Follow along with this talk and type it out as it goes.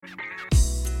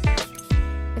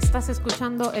Estás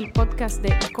escuchando el podcast de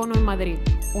Icono en Madrid,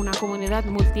 una comunidad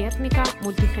multiétnica,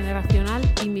 multigeneracional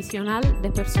y misional de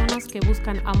personas que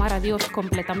buscan amar a Dios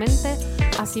completamente,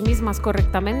 a sí mismas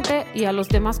correctamente y a los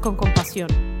demás con compasión.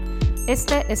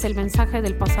 Este es el mensaje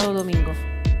del pasado domingo.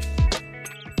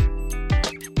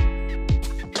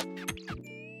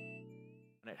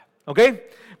 ¿Ok?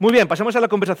 Muy bien, pasamos a la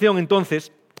conversación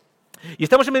entonces. Y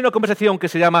estamos en medio de una conversación que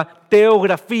se llama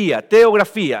teografía.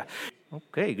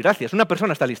 Ok, gracias. Una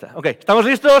persona está lista. Ok, ¿estamos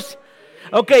listos?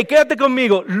 Ok, quédate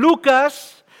conmigo.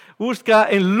 Busca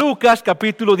en Lucas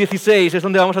capítulo 16, es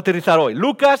donde vamos a aterrizar hoy.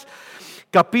 Lucas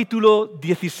capítulo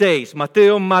 16.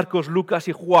 Mateo, Marcos, Lucas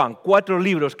y Juan. 4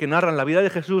 libros que narran la vida de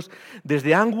Jesús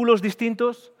desde ángulos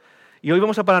distintos. Y hoy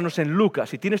vamos a pararnos en Lucas.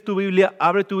 Si tienes tu Biblia,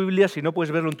 abre tu Biblia. Si no,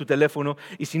 puedes verlo en tu teléfono.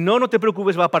 Y si no, no te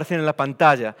preocupes, va a aparecer en la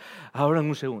pantalla ahora en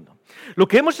un segundo. Lo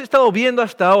que hemos estado viendo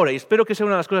hasta ahora, y espero que sea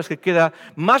una de las cosas que queda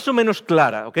más o menos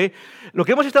clara, ¿ok? Lo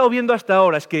que hemos estado viendo hasta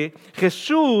ahora es que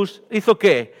Jesús hizo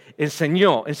 ¿qué?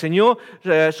 Enseñó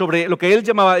sobre lo que él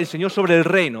enseñó sobre el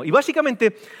reino. Y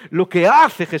básicamente lo que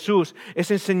hace Jesús es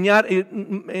enseñar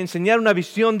una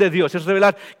visión de Dios, es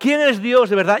revelar quién es Dios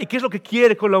de verdad y qué es lo que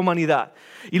quiere con la humanidad.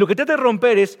 Y lo que trata de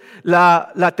romper es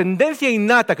la tendencia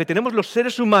innata que tenemos los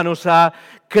seres humanos a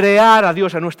crear a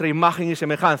Dios a nuestra imagen y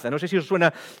semejanza. No sé si os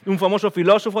suena un famoso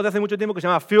filósofo de hace mucho tiempo que se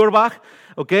llama Feuerbach,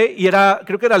 ¿okay? Y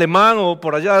creo que era alemán o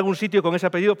por allá de algún sitio con ese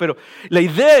apellido, pero la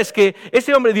idea es que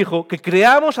ese hombre dijo que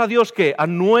creamos a Dios ¿qué? A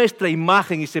nuestra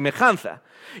imagen y semejanza.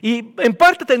 Y en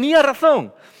parte tenía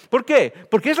razón. ¿Por qué?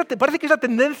 Porque parece que es la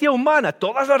tendencia humana.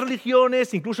 Todas las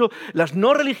religiones, incluso las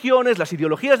no religiones, las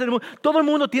ideologías del mundo, todo el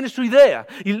mundo tiene su idea.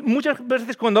 Y muchas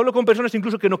veces cuando hablo con personas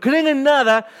incluso que no creen en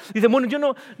nada, dicen, bueno, yo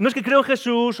no es que creo en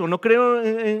Jesús o no creo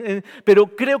pero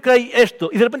creo que hay esto.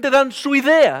 Y de repente dan su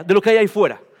idea de lo que hay ahí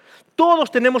fuera.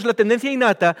 Todos tenemos la tendencia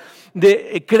innata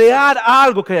de crear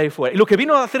algo que hay ahí fuera. Y lo que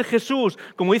vino a hacer Jesús,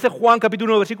 como dice Juan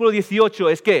capítulo 1, versículo 18,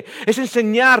 es que es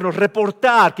enseñarnos,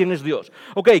 reportar quién es Dios.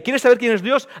 Ok, ¿quieres saber quién es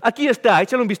Dios? Aquí está,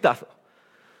 échale un vistazo.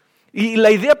 Y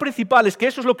la idea principal es que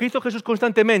eso es lo que hizo Jesús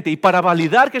constantemente. Y para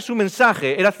validar que su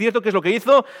mensaje era cierto, ¿qué es lo que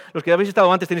hizo? Los que habéis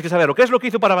estado antes tenéis que saberlo. ¿Qué es lo que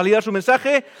hizo para validar su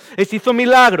mensaje? Hizo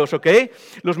milagros, ¿ok?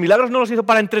 Los milagros no los hizo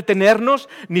para entretenernos,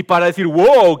 ni para decir,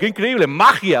 wow, qué increíble,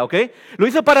 magia, ¿ok? Lo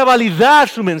hizo para validar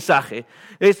su mensaje.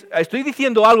 Estoy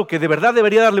diciendo algo que de verdad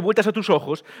debería darle vueltas a tus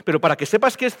ojos, pero para que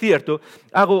sepas que es cierto,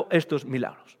 hago estos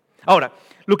milagros. Ahora,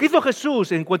 lo que hizo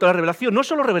Jesús en cuanto a la revelación no es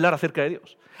solo revelar acerca de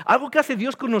Dios. Algo que hace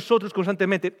Dios con nosotros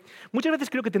constantemente. Muchas veces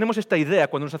creo que tenemos esta idea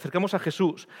cuando nos acercamos a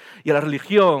Jesús y a la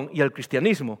religión y al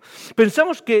cristianismo.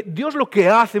 Pensamos que Dios lo que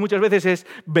hace muchas veces es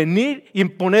venir y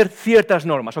imponer ciertas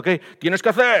normas. ¿Ok? Tienes que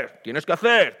hacer,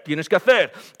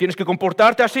 tienes que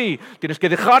comportarte así, tienes que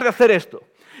dejar de hacer esto.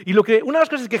 Y una de las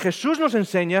cosas que Jesús nos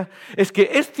enseña es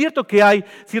que es cierto que hay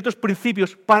ciertos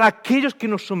principios para aquellos que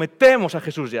nos sometemos a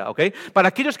Jesús ya, ¿ok? Para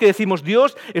aquellos que decimos,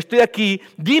 Dios, estoy aquí,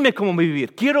 dime cómo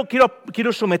vivir,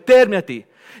 quiero someterme a ti.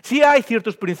 Sí hay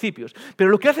ciertos principios,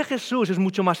 pero lo que hace Jesús es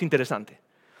mucho más interesante.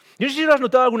 Yo no sé si lo has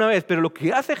notado alguna vez, pero lo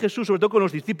que hace Jesús, sobre todo con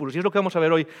los discípulos, y es lo que vamos a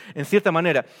ver hoy en cierta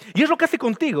manera, y es lo que hace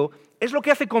contigo, es lo que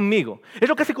hace conmigo, es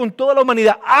lo que hace con toda la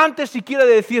humanidad, antes siquiera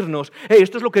de decirnos, hey,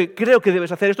 esto es lo que creo que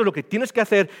debes hacer, esto es lo que tienes que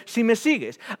hacer si me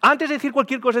sigues. Antes de decir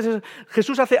cualquier cosa,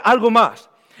 Jesús hace algo más.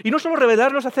 Y no solo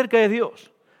revelarnos acerca de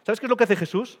Dios. ¿Sabes qué es lo que hace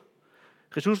Jesús?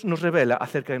 Jesús nos revela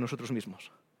acerca de nosotros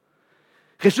mismos.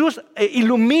 Jesús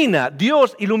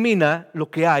Dios ilumina lo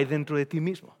que hay dentro de ti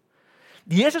mismo.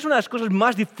 Y esa es una de las cosas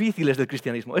más difíciles del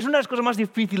cristianismo. Es una de las cosas más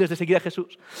difíciles de seguir a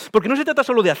Jesús. Porque no se trata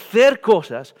solo de hacer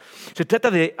cosas, se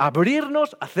trata de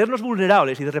abrirnos, hacernos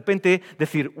vulnerables y de repente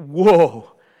decir,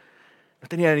 wow, no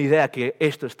tenía ni idea que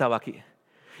esto estaba aquí.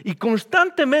 Y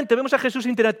constantemente vemos a Jesús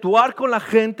interactuar con la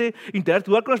gente,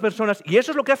 interactuar con las personas, y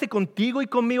eso es lo que hace contigo y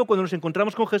conmigo cuando nos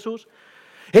encontramos con Jesús,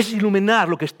 es iluminar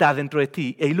lo que está dentro de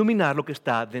ti e iluminar lo que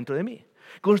está dentro de mí.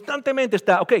 Constantemente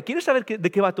está, ok, ¿quieres saber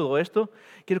de qué va todo esto?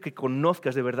 Quiero que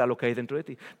conozcas de verdad lo que hay dentro de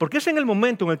ti. Porque es en el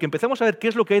momento en el que empezamos a ver qué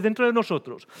es lo que hay dentro de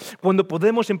nosotros, cuando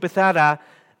podemos empezar a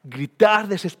gritar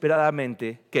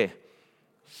desesperadamente, ¿qué?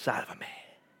 Sálvame,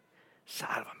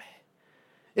 sálvame.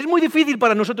 Es muy difícil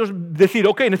para nosotros decir,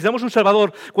 ok, necesitamos un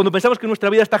Salvador cuando pensamos que nuestra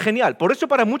vida está genial. Por eso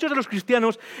para muchos de los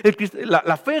cristianos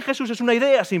la fe en Jesús es una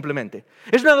idea simplemente.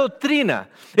 Es una doctrina,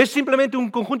 es simplemente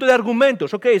un conjunto de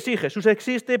argumentos. Ok, sí, Jesús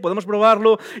existe, podemos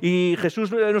probarlo y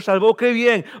Jesús nos salvó, qué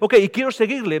bien. Ok, y quiero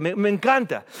seguirle, me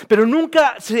encanta. Pero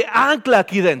nunca se ancla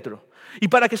aquí dentro. Y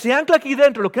para que se ancla aquí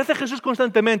dentro, lo que hace Jesús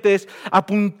constantemente es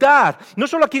apuntar, no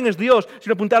solo a quién es Dios,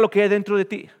 sino apuntar a lo que hay dentro de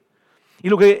ti. Y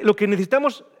lo que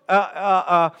necesitamos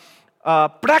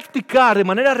practicar de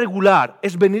manera regular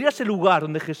es venir a ese lugar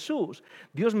donde Jesús,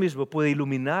 Dios mismo, puede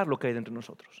iluminar lo que hay dentro de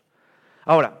nosotros.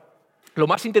 Ahora, lo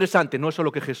más interesante no es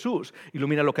solo que Jesús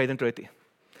ilumina lo que hay dentro de ti.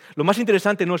 Lo más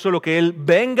interesante no es solo que Él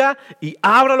venga y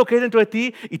abra lo que hay dentro de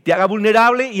ti y te haga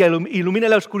vulnerable y ilumine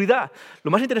la oscuridad.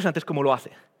 Lo más interesante es cómo lo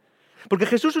hace. Porque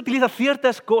Jesús utiliza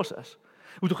ciertas cosas.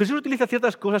 Jesús utiliza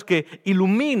ciertas cosas que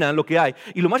iluminan lo que hay.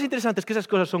 Y lo más interesante es que esas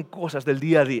cosas son cosas del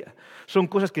día a día. Son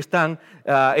cosas que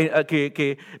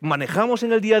que manejamos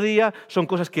en el día a día, son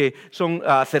cosas que son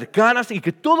cercanas y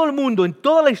que todo el mundo en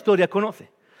toda la historia conoce.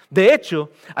 De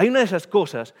hecho, hay una de esas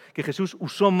cosas que Jesús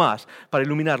usó más para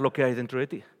iluminar lo que hay dentro de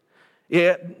ti.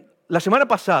 La semana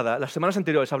pasada, las semanas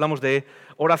anteriores, hablamos de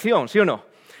oración, ¿sí o no?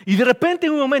 Y de repente,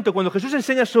 en un momento, cuando Jesús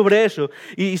enseña sobre eso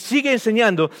y sigue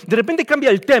enseñando, de repente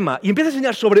cambia el tema y empieza a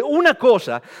enseñar sobre una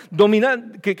cosa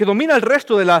que domina el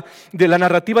resto de la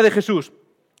narrativa de Jesús.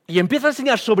 Y empieza a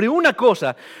enseñar sobre una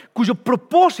cosa cuyo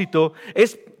propósito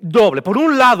es doble. Por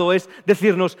un lado es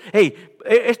decirnos, hey,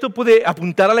 esto puede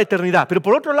apuntar a la eternidad, pero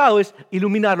por otro lado es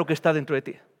iluminar lo que está dentro de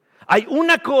ti. Hay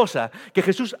una cosa que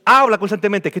Jesús habla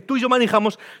constantemente, que tú y yo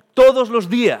manejamos todos los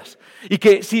días, y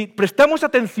que si prestamos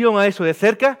atención a eso de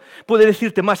cerca, puede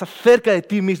decirte más acerca de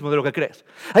ti mismo de lo que crees.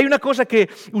 Hay una cosa que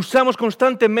usamos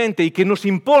constantemente y que nos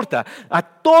importa a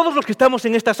todos los que estamos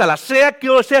en esta sala, sea que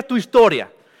sea tu historia.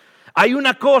 Hay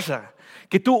una cosa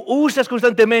que tú usas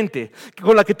constantemente,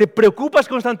 con la que te preocupas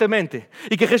constantemente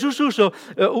y que Jesús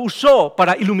usó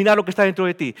para iluminar lo que está dentro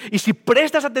de ti. Y si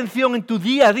prestas atención en tu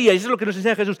día a día, y eso es lo que nos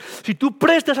enseña Jesús, si tú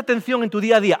prestas atención en tu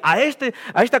día a día a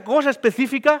esta cosa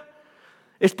específica,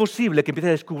 es posible que empieces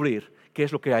a descubrir qué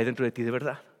es lo que hay dentro de ti de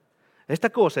verdad. Esta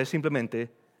cosa es simplemente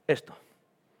esto: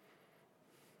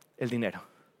 el dinero.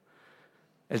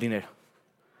 El dinero.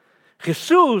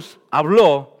 Jesús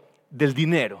habló del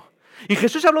dinero. Y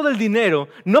Jesús habló del dinero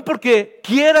no porque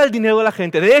quiera el dinero de la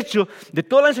gente. De hecho, de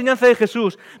toda la enseñanza de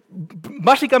Jesús,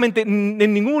 básicamente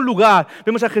en ningún lugar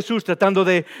vemos a Jesús tratando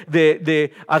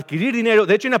de adquirir dinero.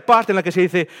 De hecho, hay una parte en la que se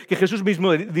dice que Jesús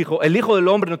mismo dijo, el Hijo del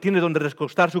Hombre no tiene donde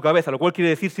recostar su cabeza, lo cual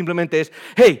quiere decir simplemente es,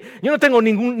 hey, yo no tengo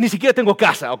ni siquiera tengo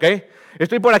casa, ¿ok?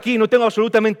 Estoy por aquí y no tengo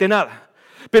absolutamente nada.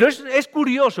 Pero es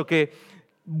curioso que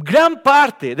gran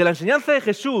parte de la enseñanza de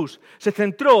Jesús se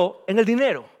centró en el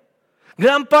dinero.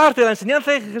 Gran parte de la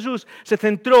enseñanza de Jesús se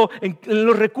centró en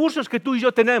los recursos que tú y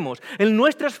yo tenemos, en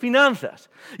nuestras finanzas.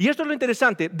 Y esto es lo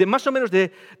interesante, de más o menos de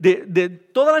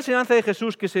toda la enseñanza de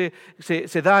Jesús que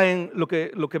se da en lo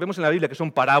que vemos en la Biblia, que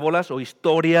son parábolas o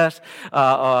historias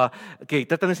que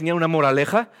tratan de enseñar una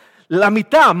moraleja. La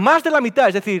mitad, más de la mitad,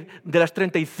 es decir, de las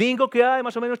 35 que hay,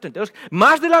 más o menos 32,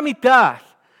 más de la mitad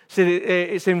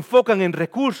se enfocan en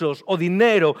recursos o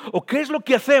dinero o qué es lo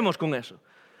que hacemos con eso.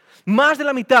 Más de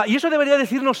la mitad. Y eso debería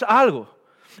decirnos algo.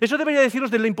 Eso debería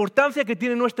decirnos de la importancia que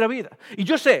tiene nuestra vida. Y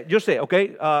yo sé, ¿ok?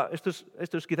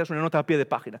 Esto es quizás una nota a pie de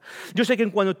página. Yo sé que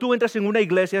cuando tú entras en una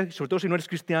iglesia, sobre todo si no eres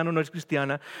cristiano, no eres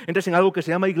cristiana, entras en algo que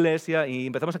se llama iglesia y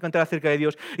empezamos a cantar acerca de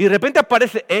Dios y de repente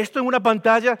aparece esto en una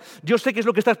pantalla, yo sé qué es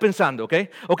lo que estás pensando, ¿ok?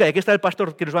 Ok, aquí está el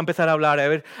pastor que nos va a empezar a hablar, a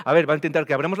ver, va a intentar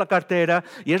que abramos la cartera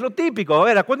y es lo típico, a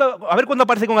ver cuándo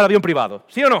aparece con el avión privado,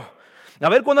 ¿sí o no? A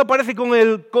ver cuándo aparece con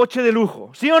el coche de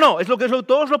lujo. ¿Sí o no? Es lo que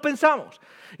todos lo pensamos.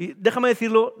 Y déjame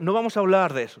decirlo, no vamos a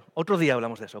hablar de eso. Otro día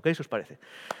hablamos de eso, ¿ok? ¿Eso os parece?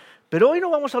 Pero hoy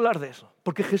no vamos a hablar de eso,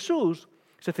 porque Jesús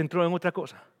se centró en otra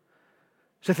cosa.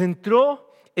 Se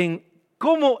centró en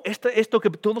cómo esto que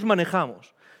todos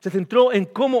manejamos, se centró en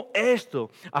cómo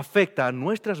esto afecta a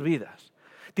nuestras vidas.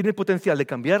 Tiene el potencial de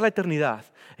cambiar la eternidad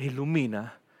e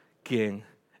ilumina quién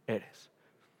eres.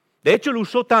 De hecho, lo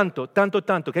usó tanto,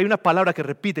 que hay una palabra que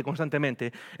repite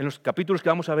constantemente en los capítulos que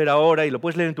vamos a ver ahora y lo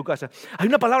puedes leer en tu casa. Hay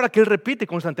una palabra que él repite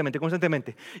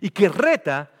constantemente y que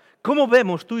reta cómo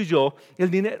vemos tú y yo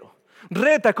el dinero.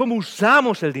 Reta cómo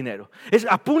usamos el dinero.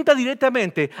 Apunta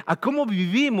directamente a cómo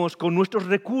vivimos con nuestros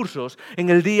recursos en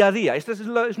el día a día. Esta es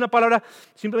una palabra,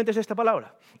 simplemente es esta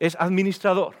palabra, es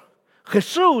administrador.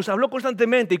 Jesús habló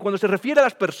constantemente y cuando se refiere a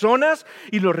las personas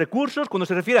y los recursos, cuando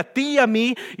se refiere a ti y a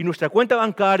mí y nuestra cuenta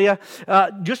bancaria,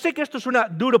 yo sé que esto suena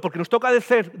duro porque nos toca de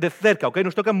cerca, ¿ok?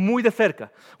 Nos toca muy de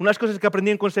cerca. Una de las cosas que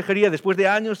aprendí en consejería después de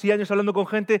años y años hablando con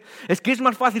gente es que es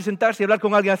más fácil sentarse y hablar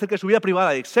con alguien acerca de su vida privada,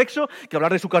 de sexo, que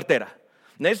hablar de su cartera.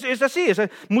 Es así, es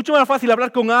mucho más fácil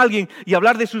hablar con alguien y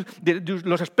hablar de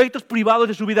los aspectos privados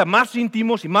de su vida más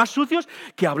íntimos y más sucios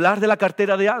que hablar de la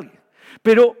cartera de alguien.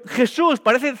 Pero Jesús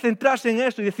parece centrarse en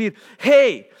esto y decir,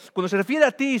 hey, cuando se refiere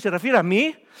a ti y se refiere a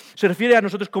mí, se refiere a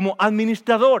nosotros como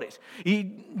administradores.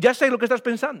 Y ya sé lo que estás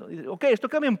pensando. Ok, esto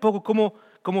cambia un poco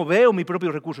cómo veo mis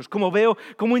propios recursos,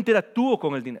 cómo interactúo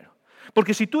con el dinero.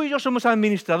 Porque si tú y yo somos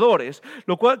administradores,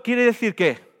 lo cual quiere decir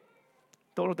que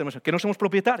Todos lo tenemos, que no somos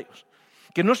propietarios.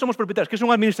 Que no somos propietarios. ¿Qué es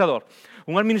un administrador?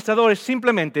 Un administrador es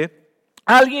simplemente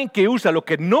alguien que usa lo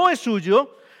que no es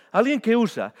suyo,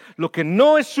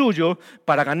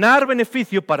 para ganar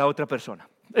beneficio para otra persona.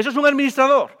 Eso es un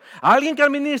administrador. Alguien que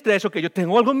administra eso, que yo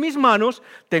tengo algo en mis manos,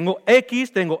 tengo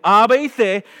X, tengo A, B y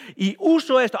C, y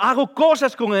uso esto, hago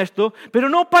cosas con esto, pero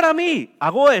no para mí,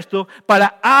 hago esto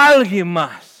para alguien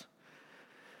más.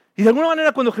 Y de alguna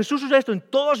manera cuando Jesús usa esto en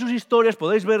todas sus historias,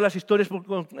 podéis ver las historias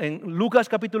en Lucas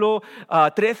capítulo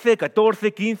 13,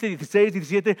 14, 15, 16,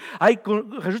 17,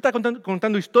 Jesús está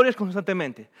contando historias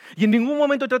constantemente. Y en ningún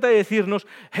momento trata de decirnos,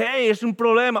 hey, es un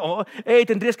problema, o hey,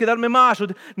 tendrías que darme más,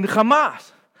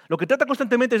 jamás. Lo que trata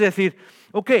constantemente es decir,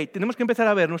 ok, tenemos que empezar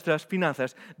a ver nuestras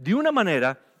finanzas de una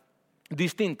manera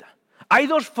distinta. Hay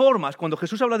dos formas, cuando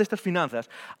Jesús habla de estas finanzas,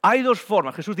 hay dos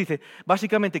formas. Jesús dice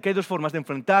básicamente que hay dos formas de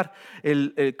enfrentar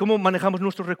cómo manejamos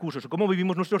nuestros recursos o cómo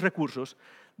vivimos nuestros recursos.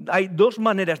 Hay dos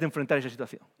maneras de enfrentar esa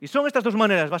situación. Y son estas dos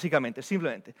maneras básicamente,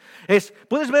 simplemente.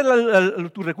 Puedes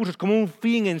ver tus recursos como un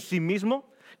fin en sí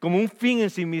mismo,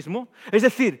 es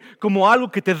decir, como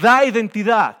algo que te da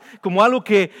identidad, como algo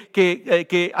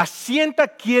que asienta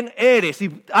quién eres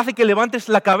y hace que levantes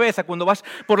la cabeza cuando vas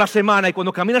por la semana y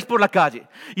cuando caminas por la calle.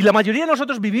 Y la mayoría de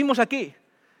nosotros vivimos aquí.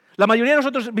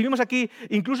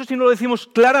 Incluso si no lo decimos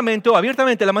claramente o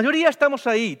abiertamente, la mayoría estamos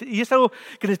ahí. Y es algo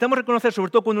que necesitamos reconocer,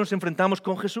 sobre todo cuando nos enfrentamos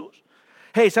con Jesús.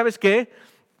 Hey, ¿sabes qué?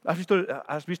 ¿Has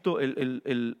visto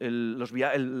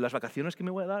las vacaciones que me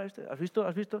voy a dar? ¿Has visto?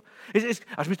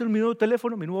 ¿Has visto mi nuevo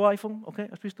teléfono, mi nuevo iPhone? ¿Okay?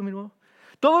 ¿Has visto mi nuevo?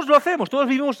 Todos lo hacemos, todos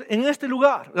vivimos en este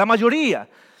lugar. La mayoría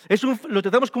lo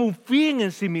tratamos como un fin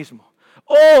en sí mismo.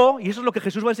 Y eso es lo que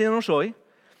Jesús va a enseñarnos hoy,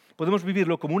 podemos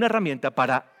vivirlo como una herramienta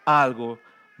para algo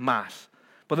más.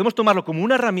 Podemos tomarlo como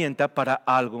una herramienta para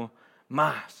algo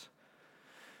más.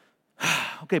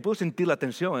 Ok, puedo sentir la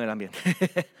tensión en el ambiente.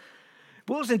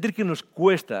 Puedo sentir que nos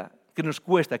cuesta,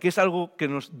 que es algo que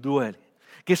nos duele,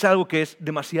 que es algo que es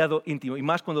demasiado íntimo, y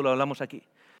más cuando lo hablamos aquí.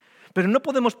 Pero no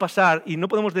podemos pasar y no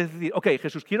podemos decir, ok,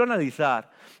 Jesús, quiero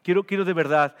analizar, quiero de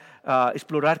verdad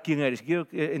explorar quién eres, quiero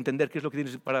entender qué es lo que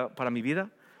tienes para mi vida,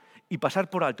 y pasar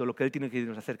por alto lo que Él tiene que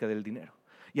decirnos acerca del dinero.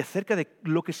 Y acerca de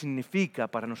lo que significa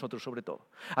para nosotros sobre todo.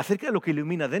 Acerca de lo que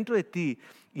ilumina dentro de ti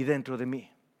y dentro de mí.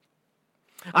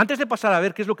 Antes de pasar a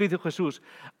ver qué es lo que dice Jesús,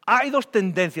 hay dos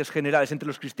tendencias generales entre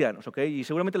los cristianos, ¿ok? Y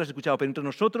seguramente las has escuchado, pero entre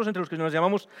nosotros, entre los que nos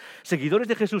llamamos seguidores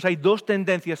de Jesús, hay dos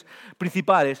tendencias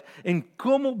principales en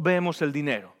cómo vemos el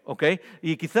dinero, ¿ok?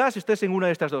 Y quizás estés en una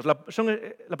de estas dos.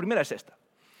 La primera es esta.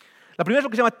 La primera es lo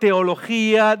que se llama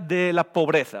teología de la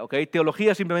pobreza, ¿ok?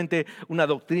 Teología es simplemente una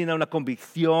doctrina, una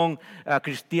convicción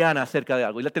cristiana acerca de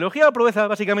algo. Y la teología de la pobreza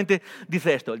básicamente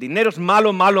dice esto: el dinero es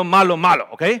malo, malo, malo, malo,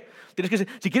 ¿ok?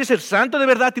 Si quieres ser santo de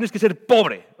verdad, tienes que ser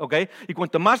pobre, ¿ok? Y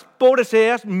cuanto más pobre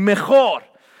seas, mejor.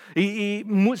 Y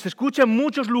se escucha en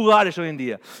muchos lugares hoy en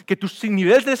día que tu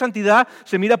nivel de santidad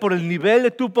se mira por el nivel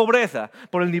de tu pobreza,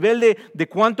 por el nivel de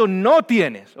cuánto no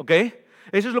tienes, ¿ok?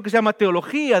 Eso es lo que se llama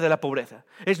teología de la pobreza.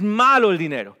 Es malo el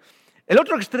dinero. El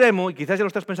otro extremo, y quizás ya lo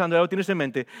estás pensando, ya lo tienes en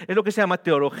mente, es lo que se llama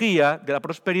teología de la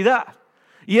prosperidad.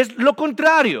 Y es lo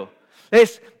contrario.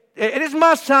 Eres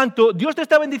más santo, Dios te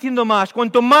está bendiciendo más,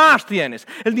 cuanto más tienes.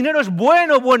 El dinero es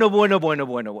bueno, bueno, bueno, bueno,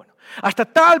 bueno, bueno. Hasta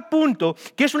tal punto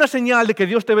que es una señal de que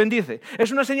Dios te bendice.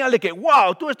 Es una señal de que,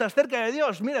 wow, tú estás cerca de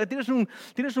Dios. Mira, tienes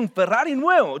un Ferrari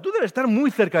nuevo. Tú debes estar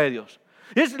muy cerca de Dios.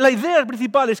 La idea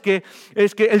principal es que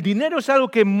el dinero es algo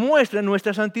que muestra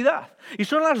nuestra santidad. Y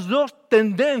son las dos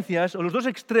tendencias o los dos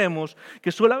extremos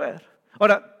que suele haber.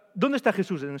 Ahora, ¿dónde está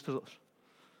Jesús en estos dos?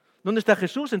 ¿Dónde está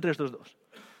Jesús entre estos dos?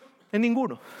 En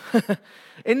ninguno.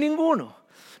 En ninguno.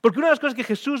 Porque una de las cosas que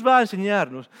Jesús va a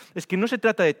enseñarnos es que no se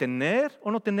trata de tener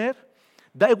o no tener.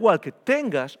 Da igual que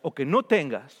tengas o que no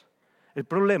tengas. El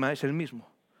problema es el mismo.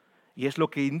 Y es lo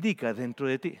que indica dentro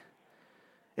de ti.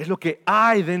 Es lo que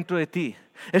hay dentro de ti.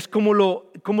 Es cómo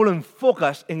lo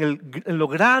enfocas en lo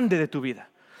grande de tu vida.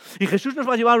 Y Jesús nos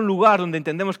va a llevar a un lugar donde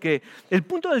entendemos que el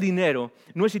punto del dinero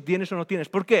no es si tienes o no tienes.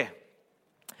 ¿Por qué?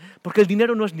 Porque el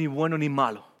dinero no es ni bueno ni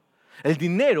malo. El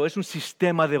dinero es un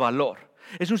sistema de valor.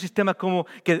 Es un sistema como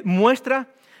que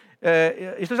muestra,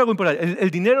 esto es algo importante,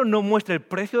 el dinero no muestra el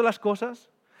precio de las cosas,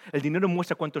 el dinero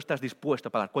muestra cuánto estás dispuesto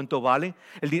a pagar, cuánto vale.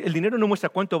 El dinero no muestra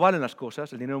cuánto valen las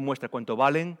cosas, el dinero muestra cuánto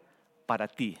valen para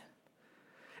ti.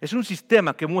 Es un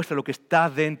sistema que muestra lo que está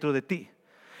dentro de ti.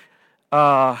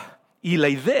 Y la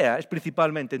idea es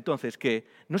principalmente entonces que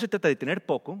no se trata de tener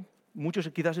poco. Muchos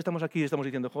quizás estamos aquí y estamos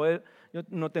diciendo, joder, yo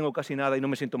no tengo casi nada y no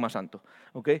me siento más santo.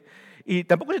 ¿Okay? Y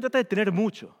tampoco se trata de tener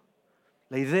mucho.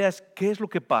 La idea es qué es lo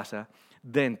que pasa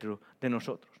dentro de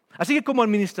nosotros. Así que como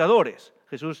administradores,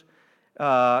 Jesús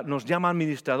nos llama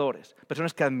administradores,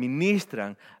 personas que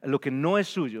administran lo que no es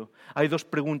suyo, hay dos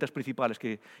preguntas principales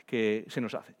que se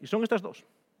nos hacen. Y son estas dos.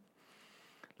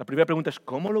 La primera pregunta es,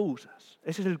 ¿cómo lo usas?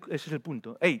 Ese es el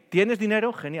punto. Hey, ¿tienes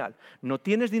dinero? Genial. ¿No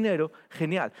tienes dinero?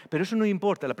 Genial. Pero eso no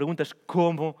importa. La pregunta es,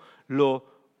 ¿cómo lo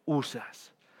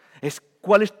usas? Es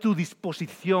cuál es tu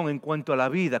disposición en cuanto a la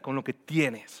vida con lo que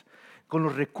tienes, con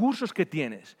los recursos que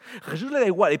tienes. A Jesús le da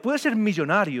igual. Y puedes ser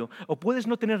millonario o puedes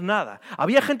no tener nada.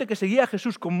 Había gente que seguía a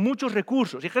Jesús con muchos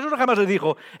recursos. Y Jesús jamás le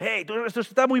dijo, hey, esto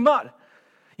está muy mal.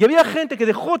 Y había gente que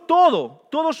dejó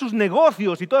todos sus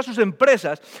negocios y todas sus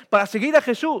empresas para seguir a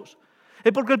Jesús.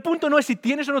 Porque el punto no es si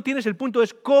tienes o no tienes, el punto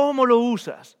es cómo lo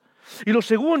usas. Y lo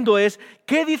segundo es,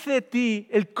 ¿qué dice de ti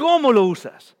el cómo lo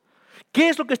usas? ¿Qué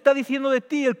es lo que está diciendo de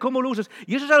ti el cómo lo usas?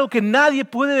 Y eso es algo que nadie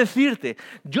puede decirte.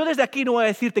 Yo desde aquí no voy a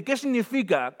decirte qué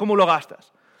significa cómo lo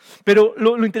gastas. Pero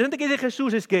lo interesante que dice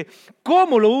Jesús es que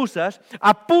cómo lo usas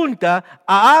apunta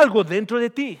a algo dentro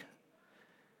de ti.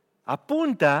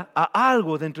 Apunta a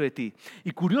algo dentro de ti.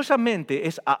 Y curiosamente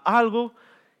es a algo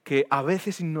que a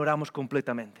veces ignoramos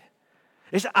completamente.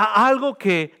 Es a algo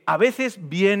que a veces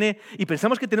viene y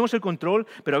pensamos que tenemos el control,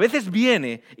 pero a veces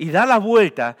viene y da la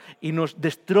vuelta y nos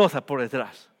destroza por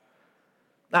detrás.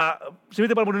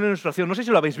 Simplemente para poner una ilustración, no sé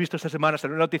si lo habéis visto esta semana,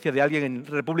 salió una noticia de alguien en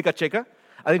República Checa,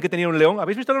 alguien que tenía un león.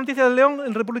 ¿Habéis visto la noticia del león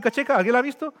en República Checa? ¿Alguien la ha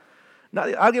visto?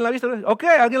 ¿Nadie? ¿Alguien la ha visto? Ok,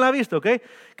 alguien la ha visto, ok.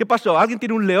 ¿Qué pasó? Alguien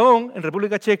tiene un león en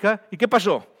República Checa, ¿y qué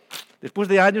pasó? Después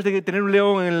de años de tener un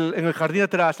león en el jardín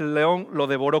atrás, el león lo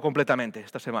devoró completamente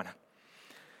esta semana.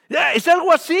 Es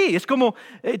algo así, es como,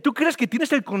 ¿tú crees que tienes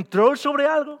el control sobre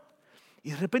algo?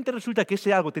 Y de repente resulta que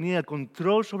ese algo tenía el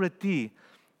control sobre ti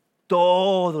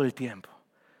todo el tiempo.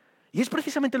 Y es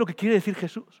precisamente lo que quiere decir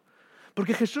Jesús.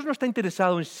 Porque Jesús no está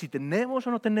interesado en si tenemos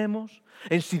o no tenemos,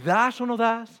 en si das o no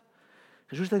das.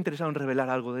 Jesús está interesado en revelar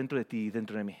algo dentro de ti y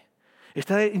dentro de mí.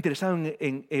 Está interesado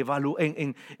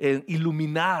en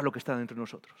iluminar lo que está dentro de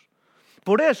nosotros.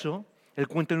 Por eso, Él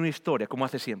cuenta una historia, como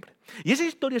hace siempre. Y esa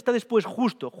historia está después,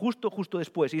 justo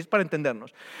después, y es para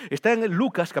entendernos. Está en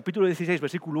Lucas, capítulo 16,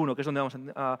 versículo 1, que es donde vamos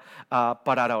a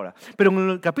parar ahora. Pero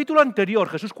en el capítulo anterior,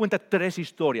 Jesús cuenta 3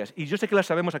 historias. Y yo sé que las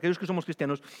sabemos, aquellos que somos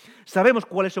cristianos, sabemos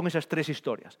cuáles son esas 3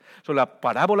 historias. Son la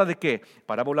parábola de ¿qué?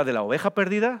 Parábola de la oveja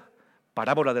perdida,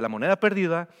 parábola de la moneda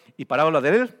perdida y parábola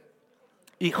del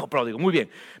hijo pródigo. Muy bien.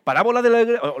 Parábola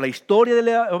de la historia de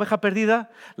la oveja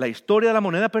perdida, la historia de la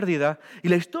moneda perdida y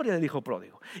la historia del hijo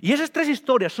pródigo. Y esas 3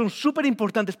 historias son súper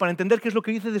importantes para entender qué es lo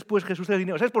que dice después Jesús del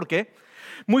dinero. ¿Sabes por qué?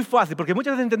 Muy fácil, porque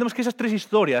muchas veces entendemos que esas 3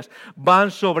 historias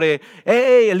van sobre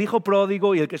el hijo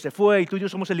pródigo y el que se fue y tú y yo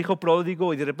somos el hijo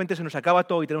pródigo y de repente se nos acaba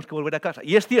todo y tenemos que volver a casa.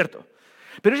 Y es cierto.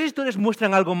 Pero esas historias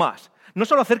muestran algo más. No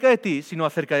solo acerca de ti, sino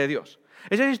acerca de Dios.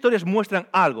 Esas historias muestran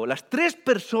algo. Las 3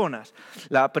 personas,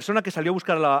 la persona que salió a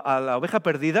buscar a la oveja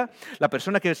perdida,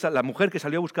 la mujer que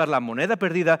salió a buscar la moneda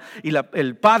perdida y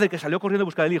el padre que salió corriendo a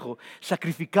buscar al hijo,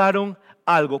 sacrificaron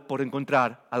algo por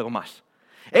encontrar algo más.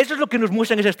 Eso es lo que nos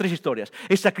muestran esas 3 historias.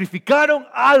 Sacrificaron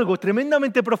algo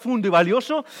tremendamente profundo y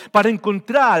valioso para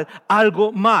encontrar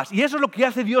algo más. Y eso es lo que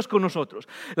hace Dios con nosotros.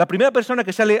 La primera persona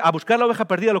que sale a buscar la oveja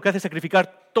perdida lo que hace es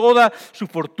sacrificar toda su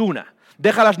fortuna.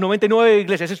 Deja las 99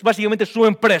 iglesias, es básicamente su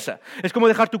empresa. Es como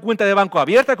dejar tu cuenta de banco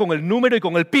abierta con el número y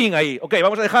con el PIN ahí. Ok,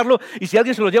 vamos a dejarlo y si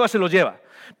alguien se lo lleva, se lo lleva.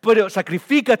 Pero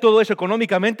sacrifica todo eso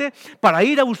económicamente para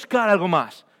ir a buscar algo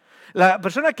más. La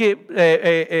persona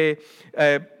que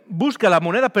busca la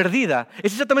moneda perdida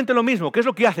es exactamente lo mismo. ¿Qué es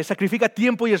lo que hace? Sacrifica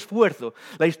tiempo y esfuerzo.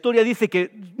 La historia dice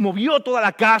que movió toda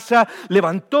la casa,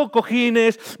 levantó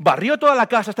cojines, barrió toda la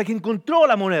casa hasta que encontró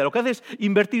la moneda. Lo que hace es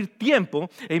invertir tiempo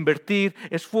e invertir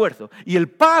esfuerzo. Y el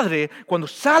padre, cuando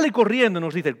sale corriendo,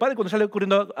 nos dice, el padre cuando sale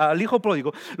corriendo al hijo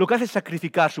pródigo, lo que hace es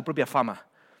sacrificar su propia fama.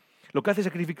 Lo que hace es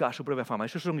sacrificar su propia fama.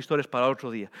 Esas son historias para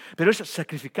otro día. Pero es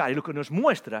sacrificar. Y lo que nos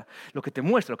muestra, lo que te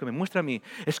muestra, lo que me muestra a mí,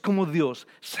 es cómo Dios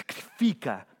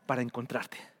sacrifica para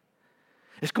encontrarte.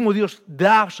 Es como Dios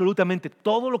da absolutamente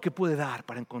todo lo que puede dar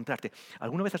para encontrarte.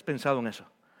 ¿Alguna vez has pensado en eso?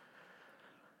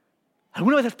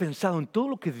 ¿Alguna vez has pensado en todo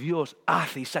lo que Dios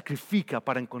hace y sacrifica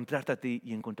para encontrarte a ti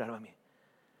y encontrarme a mí?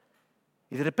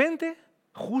 Y de repente,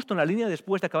 justo en la línea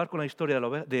después de acabar con la historia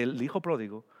del hijo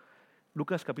pródigo,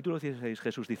 Lucas capítulo 16,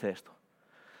 Jesús dice esto.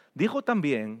 Dijo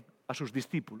también a sus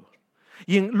discípulos.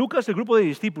 Y en Lucas el grupo de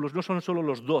discípulos no son solo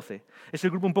los 12, es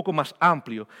el grupo un poco más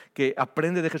amplio que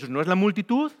aprende de Jesús. No es la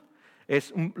multitud,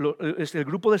 es el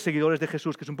grupo de seguidores de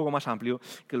Jesús que es un poco más amplio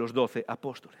que los 12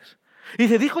 apóstoles. Y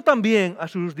dijo también a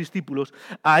sus discípulos,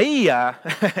 había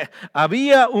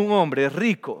un hombre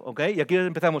rico, ¿ok? Y aquí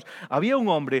empezamos, había un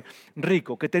hombre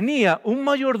rico que tenía un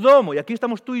mayordomo, y aquí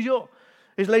estamos tú y yo.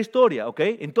 Es la historia, ¿ok?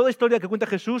 En toda historia que cuenta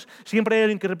Jesús, siempre hay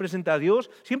alguien que representa a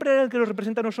Dios, siempre hay alguien que nos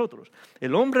representa a nosotros.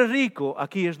 El hombre rico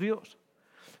aquí es Dios.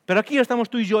 Pero aquí estamos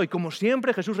tú y yo, y como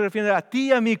siempre Jesús se refiere a ti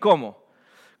y a mí como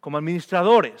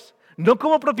administradores, no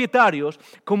como propietarios,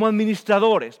 como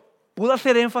administradores. ¿Puedo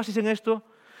hacer énfasis en esto?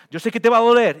 Yo sé que te va a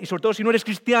doler, y sobre todo si no eres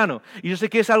cristiano, y yo sé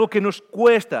que es algo que nos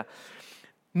cuesta.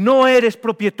 No eres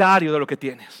propietario de lo que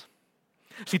tienes.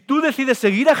 Si tú decides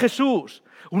seguir a Jesús,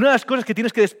 una de las cosas que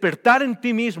tienes que despertar en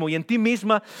ti mismo y en ti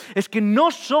misma es que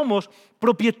no somos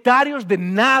propietarios de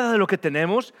nada de lo que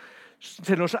tenemos.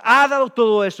 Se nos ha dado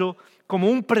todo eso como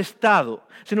un prestado.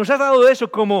 Se nos ha dado eso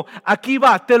como, aquí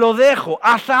va, te lo dejo,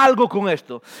 haz algo con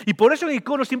esto. Y por eso en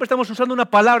Icono siempre estamos usando una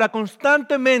palabra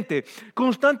constantemente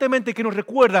que nos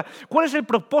recuerda cuál es el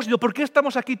propósito, por qué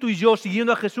estamos aquí tú y yo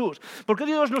siguiendo a Jesús, por qué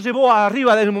Dios nos llevó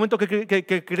arriba desde el momento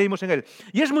que creímos en Él.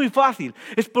 Y es muy fácil,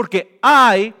 es porque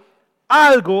hay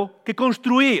algo que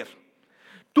construir.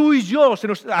 Tú y yo,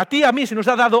 a ti y a mí se nos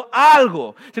ha dado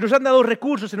algo, se nos han dado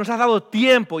recursos, se nos ha dado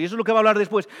tiempo, y eso es lo que va a hablar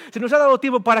después. ¿Se nos ha dado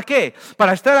tiempo para qué?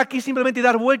 ¿Para estar aquí simplemente y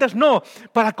dar vueltas? No,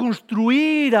 para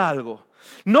construir algo.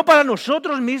 No para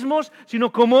nosotros mismos, sino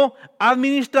como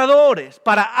administradores,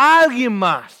 para alguien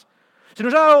más. Se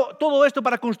nos ha dado todo esto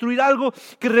para construir algo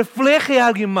que refleje a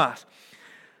alguien más.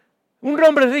 Un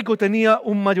hombre rico tenía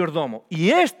un mayordomo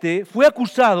y este fue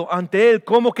acusado ante él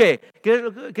como que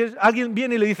alguien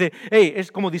viene y le dice, hey,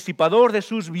 es como disipador de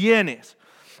sus bienes.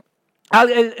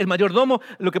 El mayordomo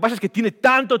lo que pasa es que tiene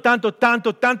tanto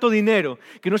dinero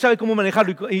que no sabe cómo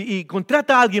manejarlo y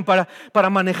contrata a alguien para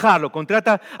manejarlo,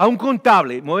 contrata a un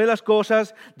contable, mueve las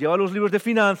cosas, lleva los libros de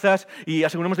finanzas y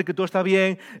aseguramos de que todo está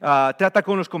bien, trata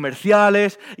con los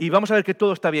comerciales y vamos a ver que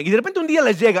todo está bien. Y de repente un día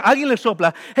les llega, alguien les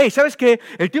sopla, hey, ¿sabes qué?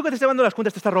 El tío que te está llevando las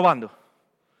cuentas te está robando.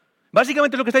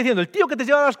 Básicamente es lo que está diciendo, el tío que te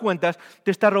lleva las cuentas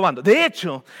te está robando. De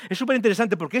hecho, es súper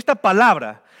interesante porque esta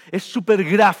palabra es súper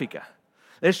gráfica.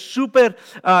 Es súper,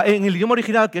 en el idioma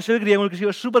original, que es el griego, el que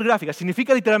es súper gráfica,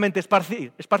 significa literalmente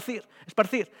esparcir.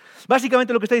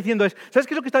 Básicamente lo que está diciendo es, ¿sabes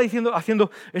qué es lo que está haciendo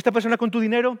esta persona con tu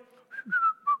dinero?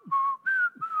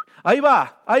 Ahí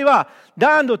va,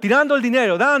 tirando el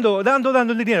dinero, dando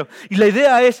el dinero. Y la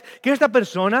idea es que esta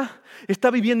persona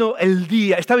está viviendo el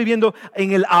día, está viviendo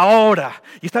en el ahora,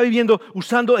 y está viviendo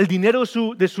usando el dinero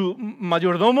de su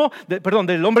mayordomo,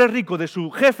 del hombre rico, de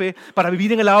su jefe, para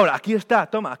vivir en el ahora. Aquí está,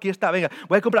 toma, aquí está, venga,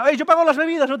 voy a comprar. Hey, yo pago las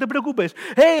bebidas, no te preocupes.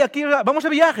 Hey, aquí vamos de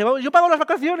viaje, yo pago las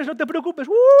vacaciones, no te preocupes.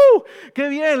 ¡Qué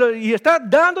bien! Y está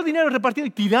dando dinero, repartiendo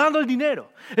y tirando el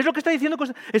dinero. Es lo que está diciendo,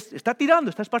 está tirando,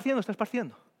 está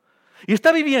esparciendo. Y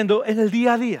está viviendo en el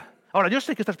día a día. Ahora, yo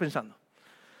sé qué estás pensando.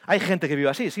 Hay gente que vive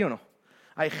así, ¿sí o no?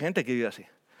 Hay gente que vive así.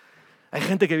 Hay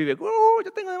gente que vive,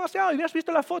 yo tengo demasiado, y has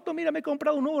visto la foto, mira, me he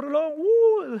comprado un nuevo reloj,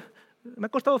 me ha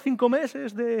costado 5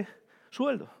 meses de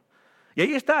sueldo. Y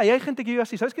ahí está, y hay gente que vive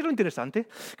así. ¿Sabes qué es lo interesante?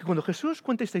 Que cuando Jesús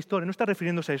cuenta esta historia, no está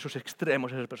refiriéndose a esos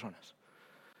extremos, a esas personas.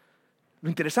 Lo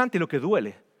interesante y lo que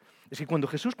duele es que cuando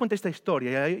Jesús cuenta esta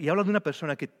historia y habla de una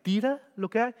persona que tira lo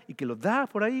que hay y que lo da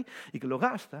por ahí y que lo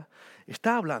gasta,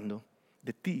 está hablando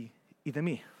de ti y de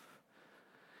mí.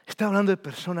 Está hablando de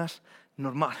personas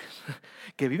normales,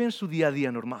 que viven su día a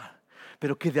día normal,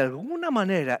 pero que de alguna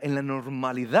manera en la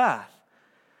normalidad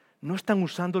no están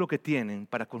usando lo que tienen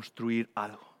para construir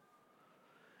algo.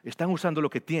 Están usando lo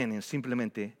que tienen,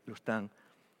 simplemente lo están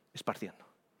esparciendo.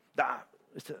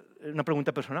 Es una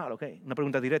pregunta personal, ¿ok? Una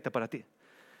pregunta directa para ti.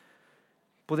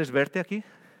 ¿Puedes verte aquí?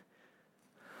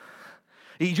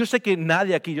 Y yo sé que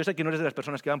nadie aquí, yo sé que no eres de las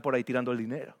personas que van por ahí tirando el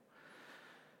dinero.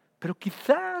 Pero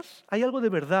quizás hay algo de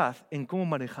verdad en cómo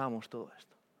manejamos todo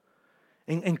esto,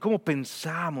 en cómo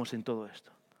pensamos en todo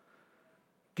esto.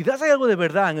 Quizás hay algo de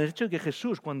verdad en el hecho de que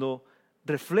Jesús, cuando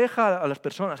refleja a las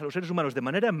personas, a los seres humanos, de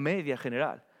manera media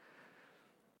general,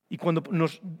 y cuando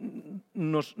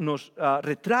nos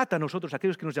retrata a nosotros,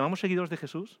 aquellos que nos llamamos seguidores de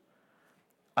Jesús,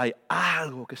 hay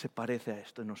algo que se parece a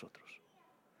esto en nosotros.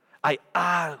 Hay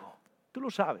algo, tú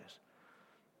lo sabes.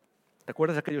 ¿Te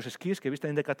acuerdas de aquellos esquís que viste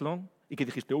en Decathlon y que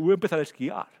dijiste, voy a empezar a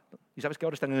esquiar? Y sabes que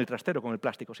ahora están en el trastero con el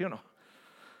plástico, ¿sí o no?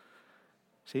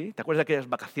 ¿Sí? ¿Te acuerdas de aquellas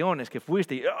vacaciones que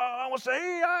fuiste y vamos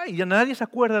ahí? Y ya nadie se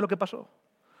acuerda de lo que pasó.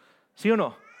 ¿Sí o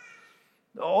no?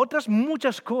 Otras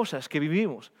muchas cosas que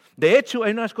vivimos. De hecho,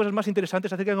 hay una de las cosas más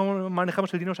interesantes acerca de cómo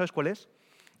manejamos el dinero, ¿sabes cuál es?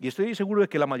 Y estoy seguro de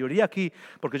que la mayoría aquí,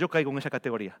 porque yo caigo en esa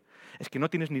categoría, es que no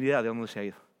tienes ni idea de dónde se ha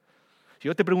ido. Si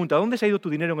yo te pregunto, ¿a dónde se ha ido tu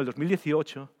dinero en el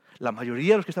 2018? La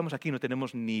mayoría de los que estamos aquí no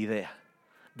tenemos ni idea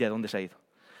de a dónde se ha ido.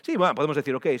 Sí, bueno, podemos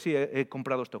decir, ok, sí, he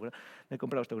comprado esto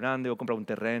grande, o he comprado un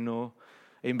terreno,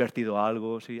 he invertido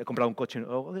algo, sí, he comprado un coche,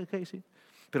 ok, sí.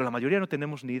 Pero la mayoría no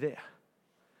tenemos ni idea.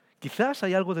 Quizás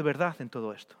hay algo de verdad en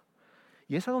todo esto.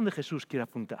 Y es a donde Jesús quiere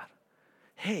apuntar.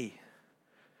 Hey,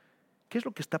 ¿qué es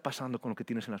lo que está pasando con lo que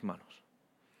tienes en las manos?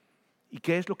 ¿Y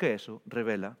qué es lo que eso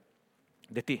revela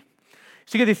de ti?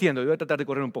 Sigue diciendo, y voy a tratar de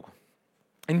correr un poco.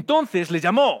 Entonces le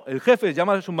llamó, el jefe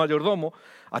llama a su mayordomo,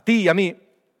 a ti y a mí,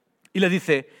 y le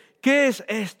dice, ¿qué es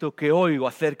esto que oigo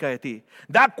acerca de ti?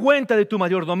 Da cuenta de tu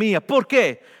mayordomía. ¿Por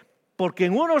qué? Porque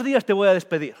en unos días te voy a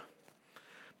despedir.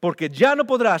 Porque ya no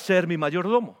podrás ser mi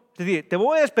mayordomo. Es decir, te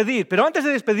voy a despedir, pero antes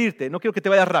de despedirte, no quiero que te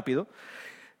vayas rápido,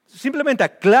 simplemente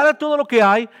aclara todo lo que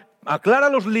hay, aclara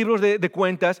los libros de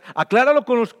cuentas, acláralo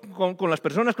con las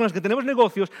personas con las que tenemos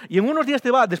negocios y en unos días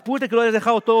te va, después de que lo hayas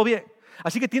dejado todo bien.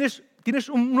 Así que tienes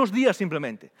unos días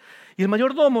simplemente. Y el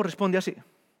mayordomo responde así.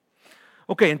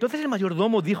 Ok, entonces el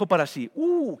mayordomo dijo para sí,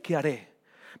 ¿qué haré?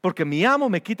 Porque mi amo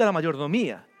me quita la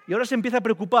mayordomía. Y ahora se empieza a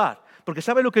preocupar, porque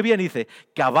sabe lo que viene y dice,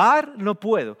 cavar no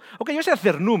puedo. Ok, yo sé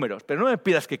hacer números, pero no me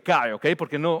pidas que cave, ok,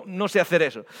 porque no sé hacer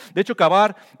eso. De hecho,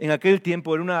 cavar en aquel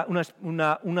tiempo era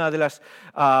una de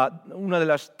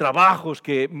las trabajos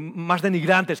más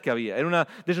denigrantes que había. Era uno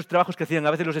de esos trabajos que hacían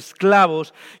a veces los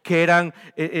esclavos, que eran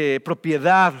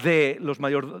propiedad de los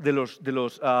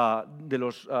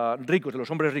ricos, de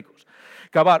los hombres ricos.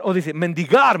 Cavar, o dice,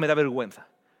 mendigar me da vergüenza.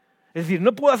 Es decir,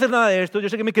 no puedo hacer nada de esto, yo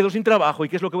sé que me quedo sin trabajo, ¿y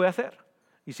qué es lo que voy a hacer?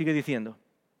 Y sigue diciendo,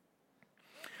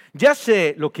 ya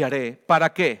sé lo que haré,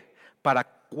 ¿para qué? ¿Para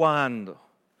cuándo?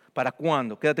 ¿Para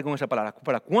cuándo? Quédate con esa palabra.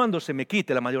 ¿Para cuándo se me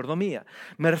quite la mayordomía?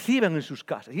 Me reciban en sus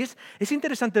casas. Y es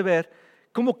interesante ver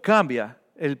cómo cambia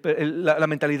la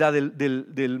mentalidad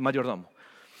del mayordomo.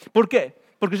 ¿Por qué?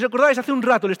 Porque si os acordáis, hace un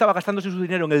rato le estaba gastándose su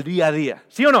dinero en el día a día,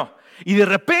 ¿sí o no? Y de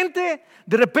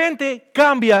repente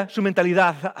cambia su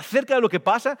mentalidad acerca de lo que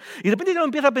pasa y de repente ya no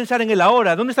empieza a pensar en el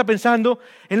ahora. ¿Dónde está pensando?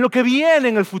 En lo que viene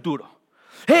en el futuro.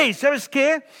 Hey, ¿sabes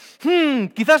qué?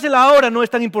 Quizás el ahora no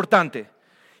es tan importante.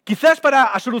 Quizás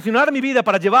para solucionar mi vida,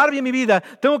 para llevar bien mi vida,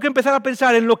 tengo que empezar a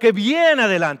pensar en lo que viene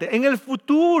adelante, en el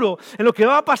futuro, en lo que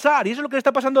va a pasar. Y eso es lo que le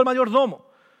está pasando al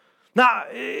mayordomo.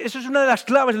 Eso es una de las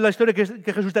claves de la historia que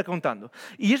Jesús está contando.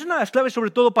 Y es una de las claves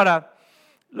sobre todo para...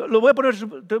 voy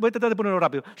a tratar de ponerlo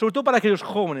rápido. Sobre todo para aquellos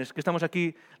jóvenes que estamos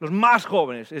aquí, los más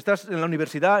jóvenes. Estás en la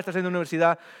universidad, estás en la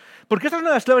universidad. Porque esta es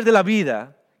una de las claves de la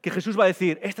vida que Jesús va a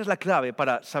decir, esta es la clave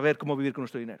para saber cómo vivir con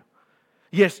nuestro dinero.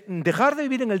 Y es dejar de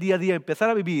vivir en el día a día y empezar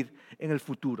a vivir en el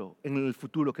futuro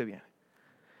que viene.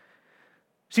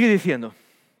 Sigue diciendo.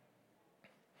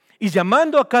 Y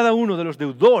llamando a cada uno de los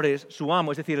deudores, su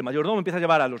amo, es decir, el mayordomo empieza a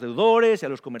llamar a los deudores y a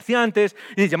los comerciantes,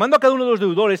 y llamando a cada uno de los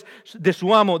deudores de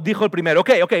su amo, dijo el primero, ok,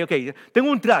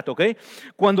 tengo un trato, ok.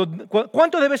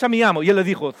 ¿Cuánto debes a mi amo? Y él le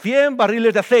dijo, 100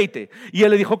 barriles de aceite. Y él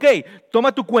le dijo, ok,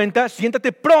 toma tu cuenta,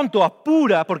 siéntate pronto,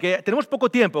 apura, porque tenemos poco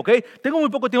tiempo, ok. Tengo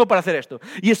muy poco tiempo para hacer esto.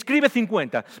 Y escribe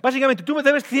 50. Básicamente, ¿tú me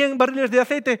debes 100 barriles de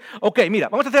aceite? Ok, mira,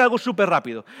 vamos a hacer algo súper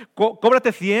rápido.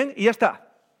 Cóbrate 100 y ya está.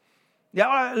 Y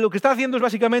ahora lo que está haciendo es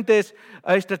básicamente es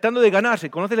tratando de ganarse,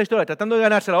 conoce la historia, tratando de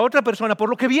ganarse a la otra persona por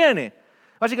lo que viene.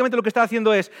 Básicamente lo que está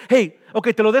haciendo es, hey,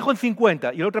 ok, te lo dejo en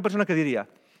 50. Y la otra persona que diría,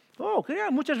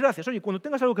 genial, muchas gracias. Oye, cuando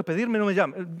tengas algo que pedirme, no me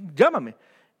llames, llámame.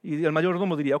 Y el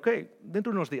mayordomo diría, ok,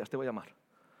 dentro de unos días te voy a llamar.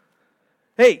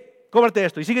 Hey, cóbrate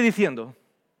esto. Y sigue diciendo.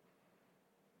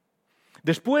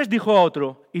 Después dijo a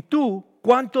otro, ¿y tú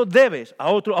cuánto debes?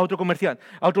 A otro comerciante,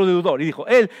 a otro deudor. Y dijo,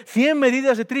 él, 100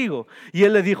 medidas de trigo. Y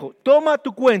él le dijo, toma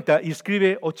tu cuenta y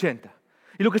escribe 80.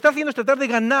 Y lo que está haciendo es tratar de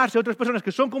ganarse a otras personas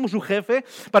que son como su jefe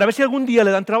para ver si algún día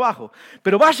le dan trabajo.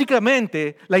 Pero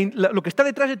básicamente lo que está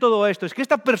detrás de todo esto es que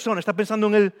esta persona está pensando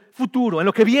en el futuro, en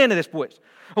lo que viene después.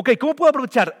 Ok, ¿cómo puedo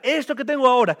aprovechar esto que tengo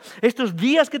ahora, estos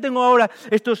días que tengo ahora,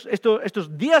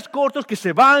 estos días cortos que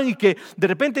se van y que de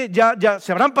repente ya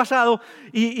se habrán pasado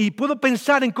y puedo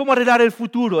pensar en cómo arreglar el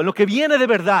futuro, en lo que viene de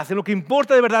verdad, en lo que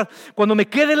importa de verdad, cuando me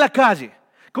quede en la calle?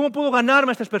 ¿Cómo puedo ganarme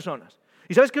a estas personas?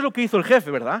 ¿Y sabes qué es lo que hizo el jefe,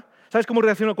 verdad? ¿Sabes cómo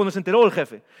reaccionó cuando se enteró el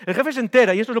jefe? El jefe se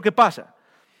entera y esto es lo que pasa.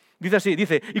 Dice así,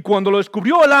 y cuando lo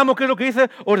descubrió el amo, ¿qué es lo que dice?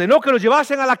 Ordenó que los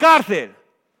llevasen a la cárcel.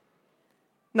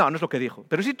 No es lo que dijo.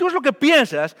 Pero si tú es lo que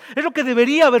piensas, es lo que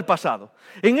debería haber pasado.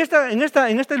 En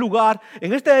este lugar,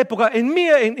 en esta época,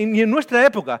 en nuestra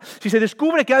época, si se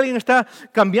descubre que alguien está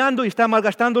cambiando y está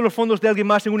malgastando los fondos de alguien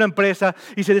más en una empresa,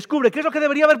 y se descubre, ¿qué es lo que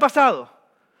debería haber pasado?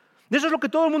 Eso es lo que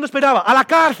todo el mundo esperaba, a la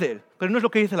cárcel. Pero no es lo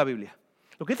que dice la Biblia.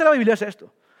 Lo que dice la Biblia es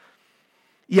esto.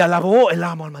 Y alabó el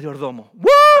amo al mayordomo.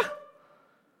 ¡Wah!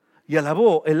 Y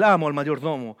alabó el amo al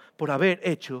mayordomo por haber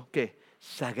hecho, ¿qué?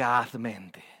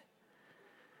 Sagazmente.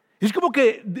 Es como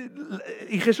que,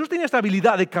 y Jesús tenía esta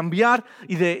habilidad de cambiar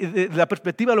y de la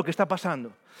perspectiva de lo que está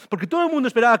pasando. Porque todo el mundo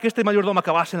esperaba que este mayordomo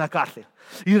acabase en la cárcel.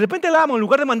 Y de repente el amo, en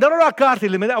lugar de mandarlo a la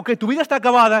cárcel, le da, ok, tu vida está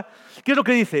acabada, ¿qué es lo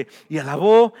que dice? Y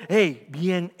alabó, hey,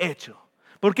 bien hecho.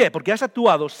 ¿Por qué? Porque has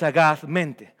actuado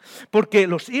sagazmente. Porque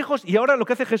los hijos, y ahora lo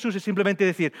que hace Jesús es simplemente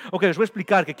decir, ok, os voy a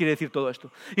explicar qué quiere decir todo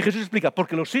esto. Y Jesús explica,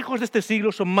 porque los hijos de este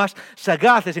siglo son más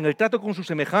sagaces en el trato con sus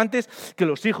semejantes que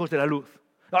los hijos de la luz.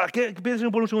 Ahora,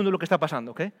 piensen por un segundo en lo que está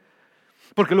pasando, ¿ok?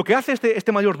 Porque lo que hace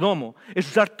este mayordomo es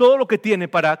usar todo lo que tiene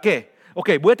para ¿qué?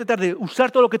 Ok, voy a tratar de usar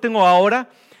todo lo que tengo ahora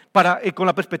con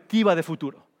la perspectiva de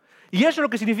futuro. Y eso es lo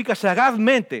que significa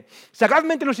sagazmente.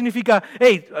 Sagazmente no significa,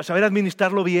 saber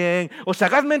administrarlo bien, o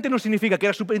sagazmente no significa que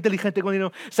era súper inteligente con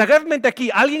dinero. Sagazmente aquí,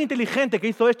 alguien inteligente que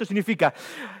hizo esto significa,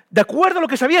 de acuerdo a lo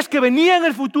que sabías que venía en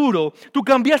el futuro, tú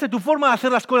cambiaste tu forma de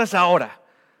hacer las cosas ahora.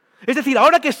 Es decir,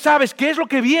 ahora que sabes qué es lo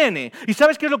que viene, y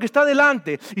sabes qué es lo que está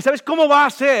delante, y sabes cómo va a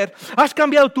ser, has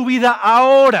cambiado tu vida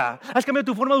ahora. Has cambiado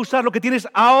tu forma de usar lo que tienes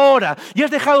ahora. Y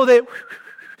has dejado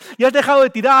de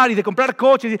tirar y de comprar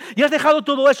coches, y has dejado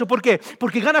todo eso. ¿Por qué?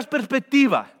 Porque ganas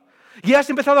perspectiva. Y has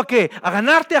empezado ¿a qué? A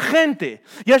ganarte a gente.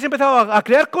 Y has empezado a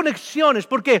crear conexiones.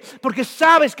 ¿Por qué? Porque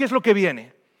sabes qué es lo que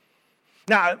viene.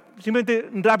 Simplemente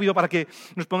rápido para que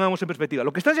nos pongamos en perspectiva.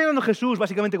 Lo que está enseñando Jesús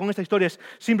básicamente con esta historia es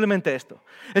simplemente esto.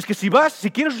 Es que si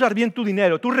quieres usar bien tu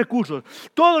dinero, tus recursos,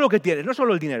 todo lo que tienes, no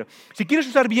solo el dinero. Si quieres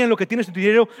usar bien lo que tienes en tu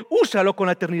dinero, úsalo con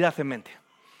la eternidad en mente.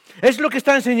 Es lo que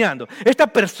está enseñando. Esta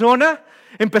persona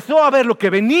empezó a ver lo que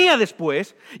venía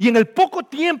después y en el poco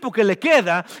tiempo que le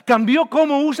queda cambió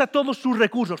cómo usa todos sus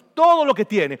recursos, todo lo que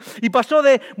tiene. Y pasó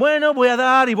de, bueno, voy a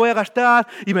dar y voy a gastar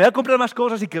y me voy a comprar más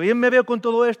cosas y que bien me veo con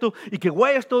todo esto y que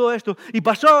guay es todo esto. Y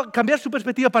pasó a cambiar su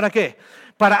perspectiva ¿para qué?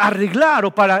 Para arreglar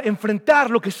o para enfrentar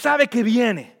lo que sabe que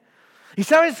viene. ¿Y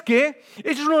sabes qué?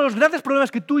 Ese es uno de los grandes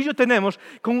problemas que tú y yo tenemos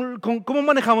con cómo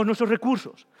manejamos nuestros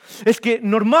recursos. Es que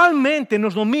normalmente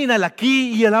nos domina el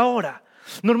aquí y el ahora.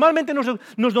 Normalmente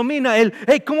nos domina el,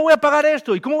 ¿cómo voy a pagar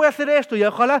esto? ¿Y cómo voy a hacer esto? Y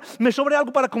ojalá me sobre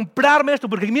algo para comprarme esto,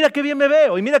 porque mira qué bien me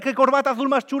veo y mira qué corbata azul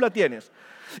más chula tienes.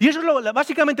 Y eso es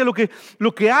básicamente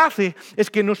lo que hace es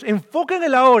que nos enfoca en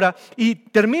el ahora y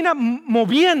termina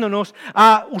moviéndonos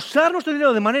a usar nuestro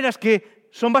dinero de maneras que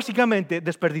son básicamente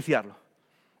desperdiciarlo.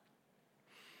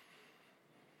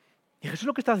 Y Jesús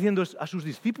lo que está haciendo es a sus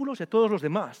discípulos y a todos los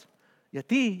demás, y a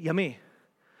ti y a mí,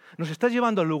 nos está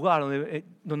llevando al lugar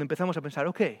donde empezamos a pensar,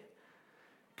 ok,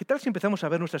 ¿qué tal si empezamos a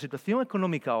ver nuestra situación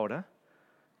económica ahora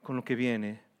con lo que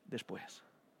viene después?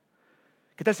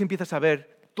 ¿Qué tal si empiezas a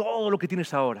ver todo lo que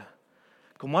tienes ahora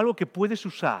como algo que puedes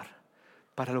usar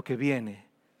para lo que viene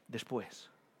después?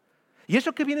 Y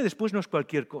eso que viene después no es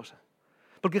cualquier cosa.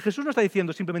 Porque Jesús no está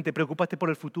diciendo simplemente preocúpate por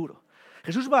el futuro.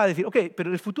 Jesús va a decir, ok,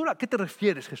 pero el futuro, ¿a qué te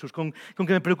refieres, Jesús, con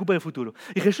que me preocupe el futuro?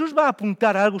 Y Jesús va a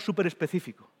apuntar a algo súper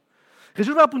específico.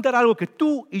 Jesús va a apuntar a algo que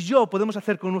tú y yo podemos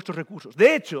hacer con nuestros recursos.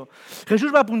 De hecho,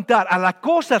 Jesús va a apuntar a la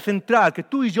cosa central que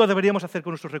tú y yo deberíamos hacer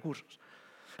con nuestros recursos.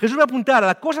 Jesús va a apuntar a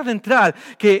la cosa central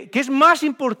que es más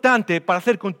importante para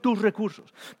hacer con tus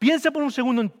recursos. Piensa por un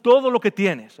segundo en todo lo que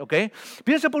tienes, ¿ok?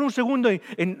 Piensa por un segundo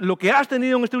en lo que has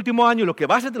tenido en este último año, lo que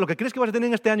crees que vas a tener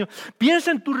en este año.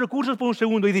 Piensa en tus recursos por un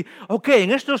segundo y di, ok,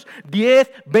 en estos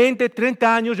 10, 20,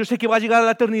 30 años yo sé que va a llegar a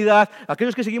la eternidad.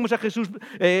 Aquellos que seguimos a Jesús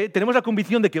tenemos la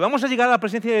convicción de que vamos a llegar a la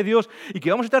presencia de Dios y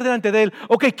que vamos a estar delante de Él.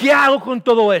 Ok, ¿qué hago con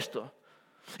todo esto?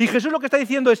 Y Jesús lo que está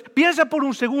diciendo es, piensa por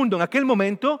un segundo en aquel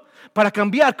momento para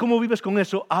cambiar cómo vives con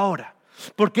eso ahora.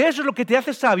 Porque eso es lo que te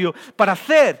hace sabio para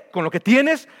hacer con lo que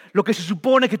tienes lo que se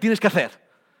supone que tienes que hacer.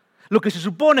 Lo que se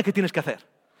supone que tienes que hacer.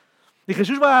 Y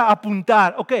Jesús va a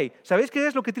apuntar, ok, ¿sabéis qué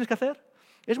es lo que tienes que hacer?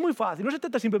 Es muy fácil, no se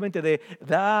trata simplemente de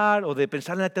dar o de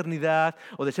pensar en la eternidad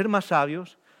o de ser más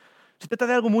sabios. Se trata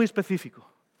de algo muy específico.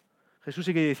 Jesús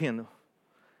sigue diciendo,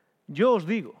 yo os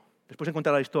digo, después de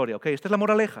contar la historia, ok, esta es la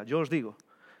moraleja, yo os digo,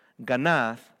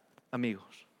 ganad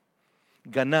amigos.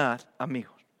 Ganad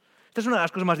amigos. Esta es una de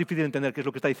las cosas más difíciles de entender, que es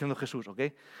lo que está diciendo Jesús, ¿ok?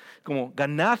 Como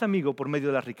ganad amigo por medio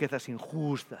de las riquezas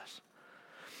injustas,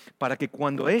 para que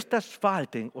cuando éstas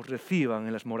falten os reciban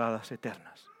en las moradas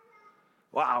eternas.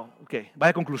 ¡Wow! Ok,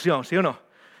 vaya conclusión, ¿sí o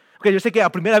no? Ok, yo sé que a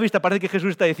primera vista parece que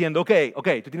Jesús está diciendo, ok,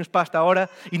 tú tienes pasta ahora,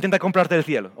 intenta comprarte el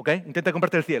cielo, ok, intenta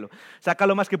comprarte el cielo. Saca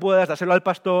lo más que puedas, dáselo al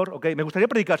pastor, ok, me gustaría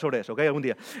predicar sobre eso, ok, algún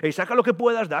día. Saca lo que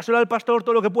puedas, dáselo al pastor,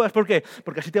 todo lo que puedas, ¿por qué?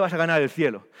 Porque así te vas a ganar el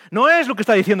cielo. No es lo que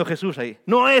está diciendo Jesús ahí,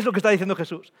 no es lo que está diciendo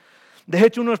Jesús. De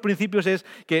hecho, uno de los principios es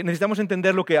que necesitamos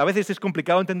entender lo que a veces es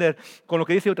complicado entender con lo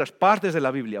que dice otras partes de la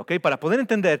Biblia, ¿ok? Para poder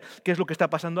entender qué es lo que está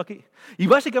pasando aquí. Y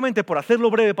básicamente, por hacerlo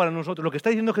breve para nosotros, lo que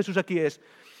está diciendo Jesús aquí es,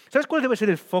 ¿sabes cuál debe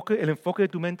ser el enfoque de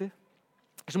tu mente?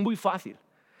 Es muy fácil.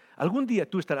 Algún día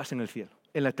tú estarás en el cielo,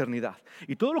 en la eternidad.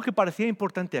 Y todo lo que parecía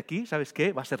importante aquí, ¿sabes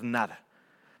qué? Va a ser nada.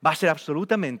 Va a ser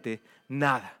absolutamente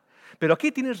nada. Pero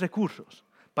aquí tienes recursos.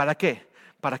 ¿Para qué?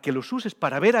 Para que los uses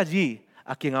para ver allí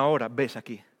a quien ahora ves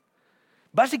aquí.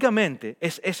 Básicamente,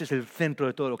 ese es el centro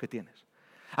de todo lo que tienes.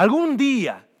 Algún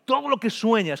día, todo lo que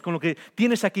sueñas con lo que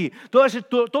tienes aquí,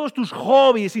 todos tus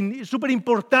hobbies súper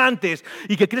importantes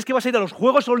y que crees que vas a ir a los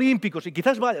Juegos Olímpicos y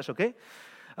quizás vayas, ¿ok?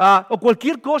 O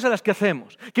cualquier cosa de las que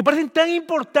hacemos, que parecen tan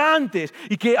importantes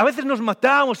y que a veces nos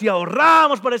matamos y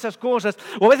ahorramos para esas cosas,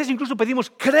 o a veces incluso pedimos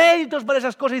créditos para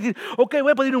esas cosas y decir, ok,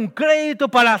 voy a pedir un crédito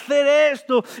para hacer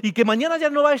esto y que mañana ya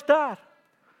no va a estar.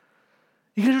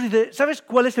 Y Jesús dice, ¿sabes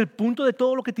cuál es el punto de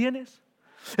todo lo que tienes?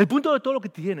 El punto de todo lo que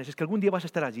tienes es que algún día vas a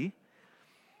estar allí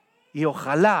y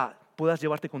ojalá puedas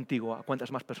llevarte contigo a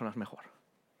cuantas más personas mejor.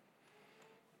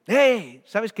 ¡Hey!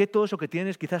 ¿Sabes qué? Todo eso que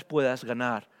tienes quizás puedas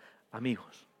ganar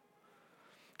amigos.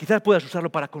 Quizás puedas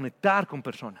usarlo para conectar con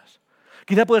personas.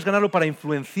 Quizás puedas ganarlo para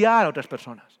influenciar a otras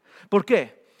personas. ¿Por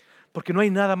qué? Porque no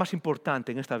hay nada más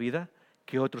importante en esta vida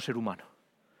que otro ser humano.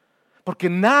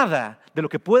 Porque nada de lo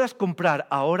que puedas comprar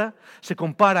ahora se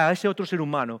compara a ese otro ser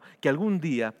humano que algún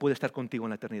día puede estar contigo en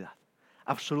la eternidad.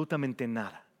 Absolutamente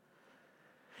nada.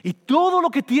 Y todo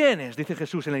lo que tienes, dice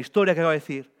Jesús en la historia que acaba de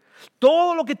decir,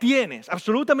 todo lo que tienes,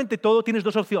 absolutamente todo, tienes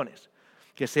dos opciones.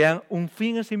 Que sean un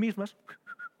fin en sí mismas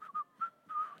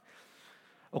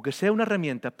o que sea una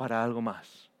herramienta para algo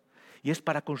más. Y es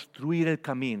para construir el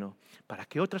camino para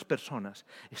que otras personas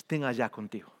estén allá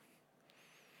contigo.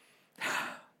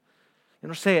 Yo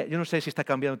no sé si está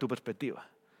cambiando tu perspectiva.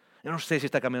 Yo no sé si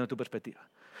está cambiando tu perspectiva.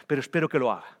 Pero espero que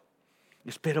lo haga.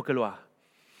 Espero que lo haga.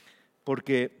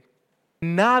 Porque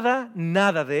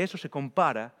nada de eso se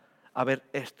compara a ver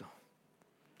esto.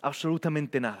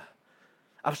 Absolutamente nada.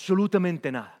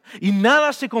 Absolutamente nada. Y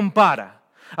nada se compara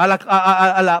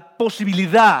a la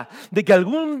posibilidad de que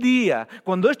algún día,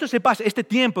 cuando esto se pase, este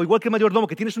tiempo, igual que el mayordomo,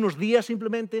 que tienes unos días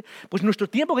simplemente, pues nuestro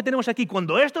tiempo que tenemos aquí,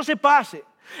 cuando esto se pase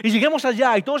y lleguemos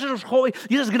allá y todos esos hobbies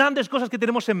y esas grandes cosas que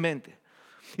tenemos en mente,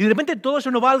 y de repente todo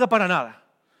eso no valga para nada,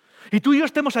 y tú y yo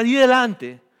estemos allí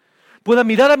delante, pueda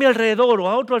mirar a mi alrededor o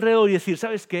a otro alrededor y decir,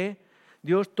 ¿sabes qué?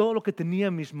 Dios, todo lo que tenía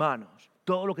en mis manos,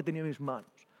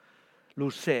 lo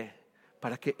usé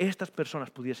para que estas personas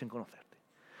pudiesen conocerte.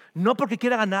 No porque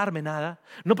quiera ganarme nada,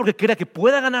 no porque quiera que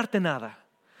pueda ganarte nada.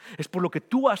 Es por lo que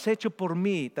tú has hecho por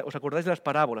mí. ¿Os acordáis de las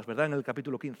parábolas, verdad? En el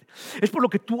capítulo 15. Es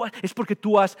porque tú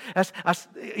has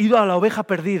ido a la oveja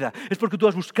perdida. Es porque tú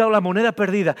has buscado la moneda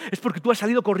perdida. Es porque tú has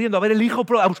salido corriendo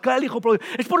a buscar el hijo pródigo.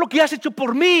 Es por lo que has hecho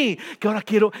por mí que ahora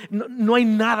quiero. No hay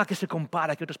nada que se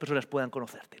compara que otras personas puedan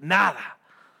conocerte. Nada.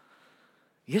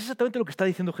 Y es exactamente lo que está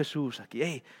diciendo Jesús aquí.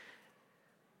 Hey,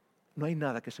 no hay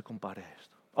nada que se compare a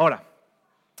esto. Ahora,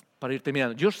 para ir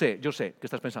terminando, yo sé qué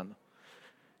estás pensando.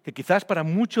 Que quizás para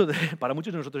muchos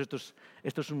de nosotros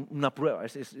esto es una prueba,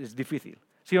 es difícil.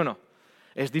 ¿Sí o no?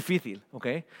 Es difícil, ¿ok?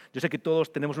 Yo sé que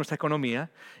todos tenemos nuestra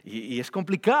economía y es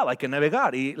complicado, hay que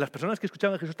navegar. Y las personas que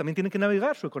escuchan a Jesús también tienen que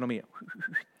navegar su economía.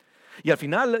 Y al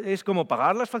final es como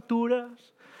pagar las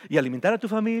facturas y alimentar a tu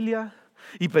familia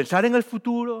y pensar en el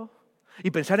futuro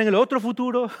y pensar en el otro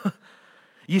futuro.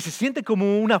 Y se siente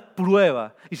como una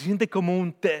prueba y se siente como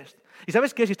un test. ¿Y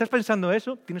sabes qué? Si estás pensando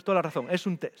eso, tienes toda la razón, es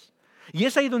un test. Y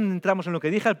es ahí donde entramos en lo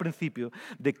que dije al principio,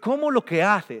 de cómo lo que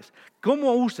haces,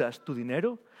 cómo usas tu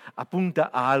dinero, apunta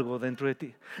a algo dentro de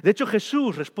ti. De hecho,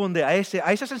 Jesús responde a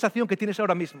esa sensación que tienes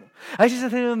ahora mismo. A esa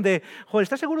sensación de, joder,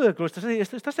 ¿estás seguro de que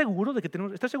estás seguro de que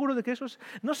tenemos, estás seguro de que eso es,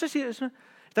 no sé si es,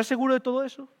 ¿estás seguro de todo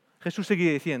eso? Jesús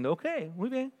sigue diciendo, ok, muy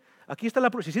bien. Aquí está la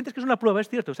prueba. Si sientes que es una prueba, es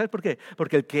cierto. ¿Sabes por qué?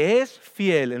 Porque el que es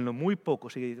fiel en lo muy poco,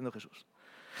 sigue diciendo Jesús.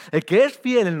 El que es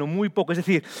fiel en lo muy poco, es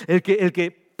decir, el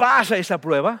que pasa esa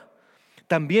prueba,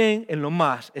 también en lo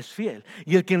más es fiel.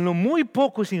 Y el que en lo muy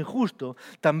poco es injusto,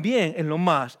 también en lo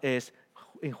más es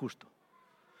injusto.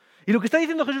 Y lo que está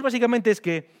diciendo Jesús básicamente es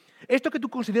que esto que tú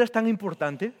consideras tan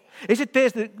importante, ese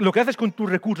test, lo que haces con tus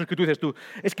recursos, que tú dices tú,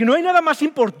 es que no hay nada más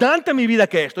importante en mi vida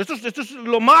que esto. Esto es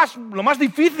lo más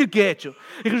difícil que he hecho.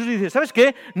 Y Jesús dice, ¿sabes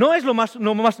qué? No es lo más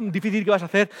difícil que vas a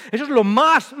hacer. Eso es lo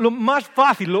más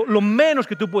fácil, lo menos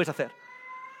que tú puedes hacer.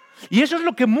 Y eso es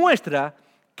lo que muestra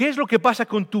qué es lo que pasa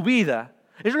con tu vida.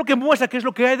 Eso es lo que muestra qué es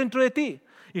lo que hay dentro de ti.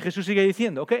 Y Jesús sigue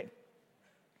diciendo, ok,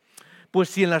 pues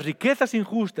si en las riquezas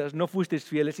injustas no fuisteis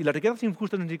fieles, y las riquezas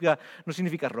injustas no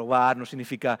significa robar, no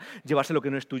significa llevarse lo que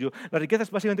no es tuyo. Las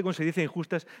riquezas, básicamente, cuando se dice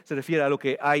injustas, se refiere a lo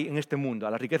que hay en este mundo,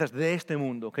 a las riquezas de este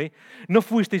mundo. ¿Okay? No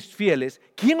fuisteis fieles.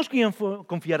 ¿Quién os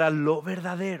confiará lo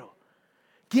verdadero?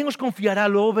 ¿Quién os confiará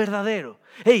lo verdadero?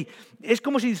 Hey, es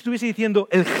como si estuviese diciendo,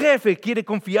 el jefe quiere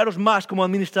confiaros más como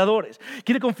administradores,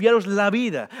 quiere confiaros la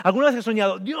vida. ¿Alguna vez has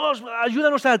soñado, Dios,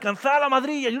 ayúdanos a alcanzar a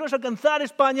Madrid, ayúdanos a alcanzar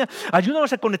España,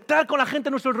 ayúdanos a conectar con la gente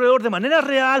a nuestro alrededor de manera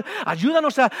real,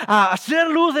 ayúdanos a ser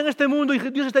luz en este mundo? Y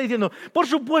Dios está diciendo, por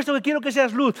supuesto que quiero que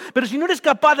seas luz, pero si no eres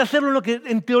capaz de hacerlo en lo que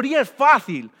en teoría es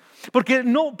fácil, Porque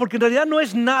en realidad no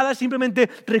es nada, simplemente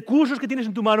recursos que tienes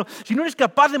en tu mano. Si no eres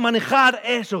capaz de manejar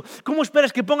eso, ¿cómo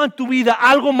esperas que ponga en tu vida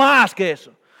algo más que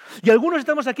eso? Y algunos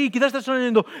estamos aquí, quizás estás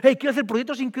sonando, hey, quiero hacer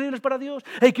proyectos increíbles para Dios,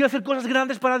 hey, quiero hacer cosas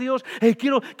grandes para Dios, hey,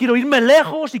 quiero irme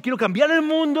lejos y quiero cambiar el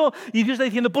mundo. Y Dios está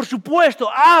diciendo, por supuesto,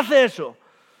 haz eso.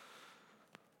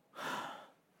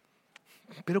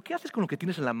 Pero ¿qué haces con lo que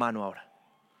tienes en la mano ahora?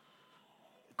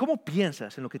 ¿Cómo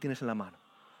piensas en lo que tienes en la mano?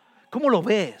 ¿Cómo lo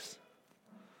ves?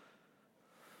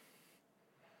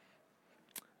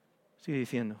 Sigue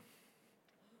diciendo,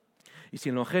 y si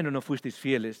en lo ajeno no fuisteis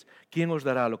fieles, ¿quién os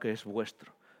dará lo que es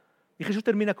vuestro? Y Jesús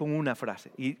termina con una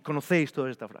frase, y conocéis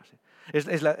toda esta frase.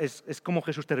 Es como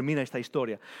Jesús termina esta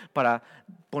historia, para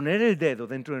poner el dedo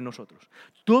dentro de nosotros.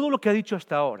 Todo lo que ha dicho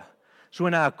hasta ahora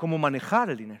suena a cómo manejar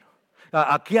el dinero,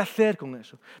 a qué hacer con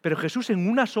eso. Pero Jesús en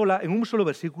un solo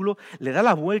versículo le da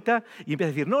la vuelta y empieza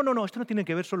a decir, no, esto no tiene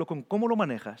que ver solo con cómo lo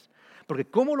manejas, porque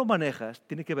cómo lo manejas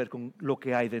tiene que ver con lo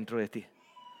que hay dentro de ti.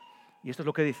 Y esto es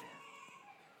lo que dice.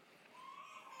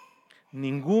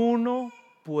 Ninguno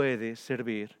puede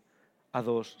servir a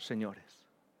dos señores.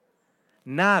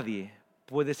 Nadie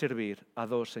puede servir a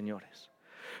dos señores.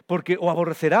 Porque o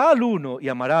aborrecerá al uno y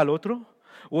amará al otro,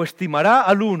 o estimará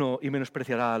al uno y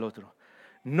menospreciará al otro.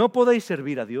 No podéis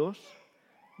servir a Dios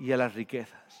y a las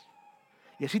riquezas.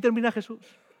 Y así termina Jesús.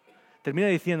 Termina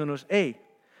diciéndonos, hey,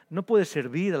 no puedes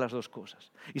servir a las dos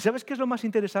cosas. ¿Y sabes qué es lo más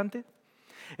interesante?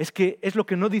 Es que es lo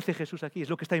que no dice Jesús aquí, es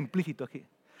lo que está implícito aquí.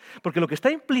 Porque lo que está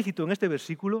implícito en este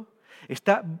versículo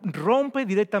rompe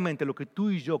directamente lo que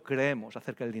tú y yo creemos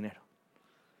acerca del dinero.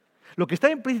 Lo que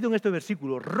está implícito en este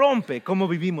versículo rompe cómo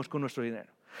vivimos con nuestro dinero.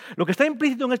 Lo que está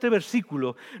implícito en este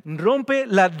versículo rompe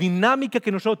la dinámica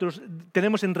que nosotros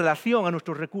tenemos en relación a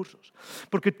nuestros recursos.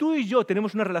 Porque tú y yo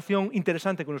tenemos una relación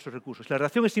interesante con nuestros recursos. La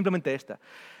relación es simplemente esta.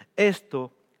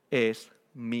 Esto es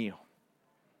mío.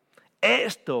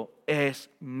 Esto es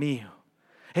mío.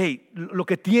 Hey, lo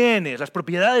que tienes, las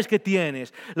propiedades que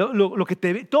tienes, lo que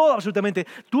todo absolutamente,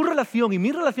 tu relación y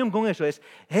mi relación con eso es,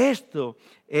 esto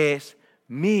es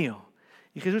mío.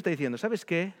 Y Jesús está diciendo, ¿sabes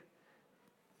qué?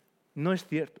 No es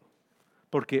cierto.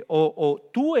 Porque o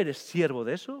tú eres siervo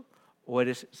de eso o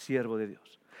eres siervo de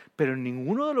Dios. Pero en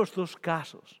ninguno de los dos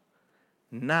casos,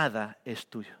 nada es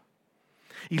tuyo.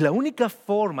 Y la única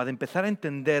forma de empezar a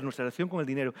entender nuestra relación con el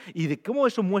dinero y de cómo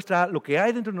eso muestra lo que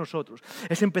hay dentro de nosotros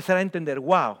es empezar a entender,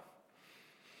 wow,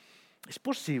 es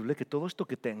posible que todo esto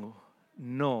que tengo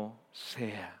no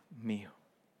sea mío.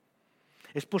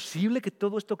 Es posible que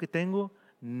todo esto que tengo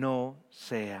no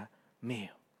sea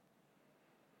mío.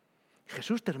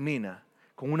 Jesús termina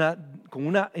con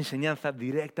una enseñanza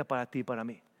directa para ti y para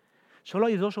mí. Solo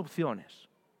hay dos opciones.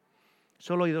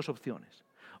 Solo hay dos opciones.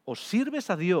 O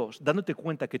sirves a Dios dándote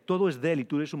cuenta que todo es de Él y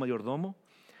tú eres su mayordomo,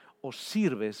 o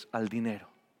sirves al dinero.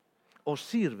 O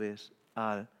sirves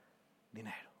al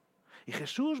dinero. Y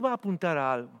Jesús va a apuntar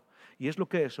a algo, y es lo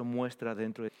que eso muestra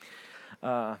dentro de...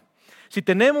 Si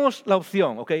tenemos la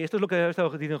opción, esto es lo que estaba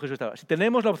diciendo Jesús ahora, si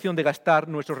tenemos la opción de gastar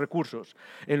nuestros recursos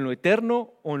en lo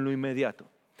eterno o en lo inmediato,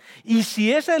 y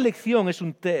si esa elección es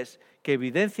un test que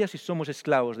evidencia si somos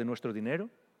esclavos de nuestro dinero,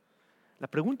 la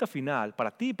pregunta final,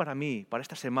 para ti y para mí, para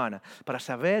esta semana, para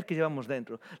saber qué llevamos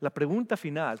dentro, la pregunta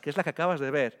final, que es la que acabas de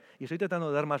ver, y estoy tratando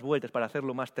de dar más vueltas para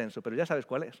hacerlo más tenso, pero ya sabes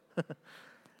cuál es,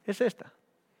 es esta.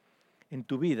 En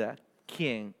tu vida,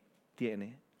 ¿quién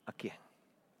tiene a quién?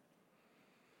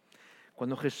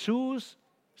 Cuando Jesús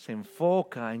se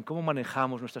enfoca en cómo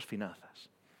manejamos nuestras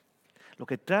finanzas, lo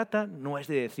que trata no es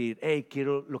de decir, hey,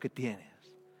 quiero lo que tienes.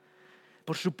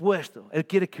 Por supuesto, Él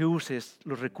quiere que uses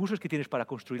los recursos que tienes para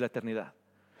construir la eternidad.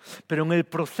 Pero en el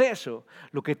proceso,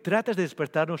 lo que trata es de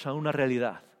despertarnos a una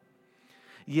realidad.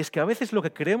 Y es que a veces lo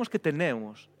que creemos que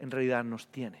tenemos, en realidad nos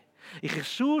tiene. Y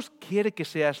Jesús quiere que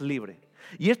seas libre.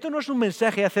 Y esto no es un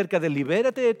mensaje acerca de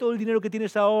libérate de todo el dinero que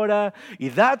tienes ahora y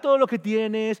da todo lo que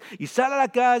tienes y sal a la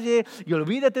calle y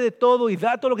olvídate de todo y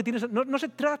da todo lo que tienes. No se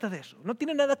trata de eso, no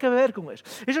tiene nada que ver con eso.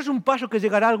 Eso es un paso que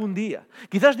llegará algún día.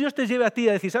 Quizás Dios te lleve a ti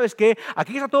a decir, ¿sabes qué?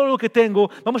 Aquí está todo lo que tengo,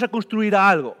 vamos a construir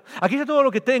algo. Aquí está todo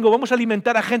lo que tengo, vamos a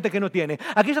alimentar a gente que no tiene.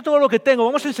 Aquí está todo lo que tengo,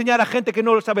 vamos a enseñar a gente que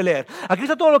no lo sabe leer. Aquí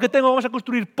está todo lo que tengo, vamos a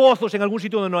construir pozos en algún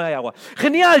sitio donde no hay agua.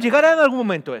 Genial, llegará en algún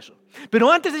momento eso.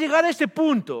 Pero antes de llegar a ese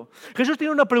punto, Jesús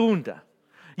tiene una pregunta.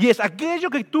 Y es, aquello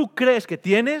que tú crees que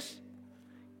tienes,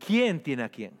 ¿quién tiene a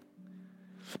quién?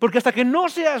 Porque hasta que no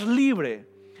seas libre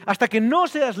y hasta que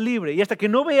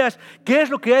no veas qué es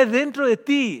lo que hay dentro de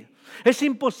ti, es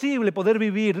imposible poder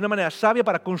vivir de una manera sabia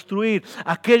para construir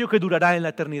aquello que durará en la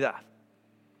eternidad.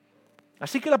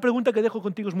 Así que la pregunta que dejo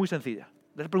contigo es muy sencilla.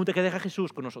 Es la pregunta que deja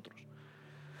Jesús con nosotros.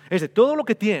 Es de todo lo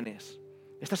que tienes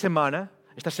esta semana,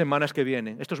 estas semanas que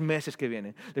vienen, estos meses que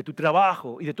vienen, de tu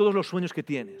trabajo y de todos los sueños que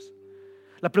tienes.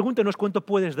 La pregunta no es cuánto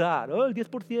puedes dar, el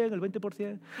 10%, el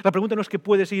 20%. La pregunta no es qué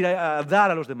puedes ir a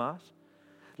dar a los demás.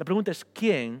 La pregunta es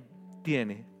quién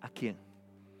tiene a quién.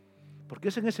 Porque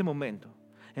es en ese momento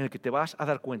en el que te vas a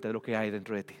dar cuenta de lo que hay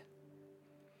dentro de ti.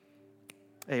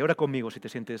 Ora conmigo si te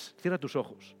sientes, cierra tus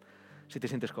ojos, si te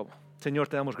sientes cómodo. Señor,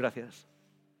 te damos gracias.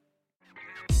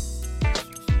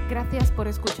 Gracias por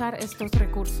escuchar estos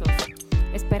recursos.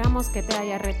 Esperamos que te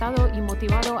haya retado y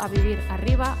motivado a vivir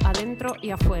arriba, adentro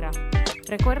y afuera.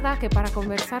 Recuerda que para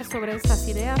conversar sobre estas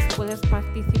ideas puedes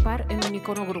participar en un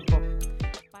icono grupo.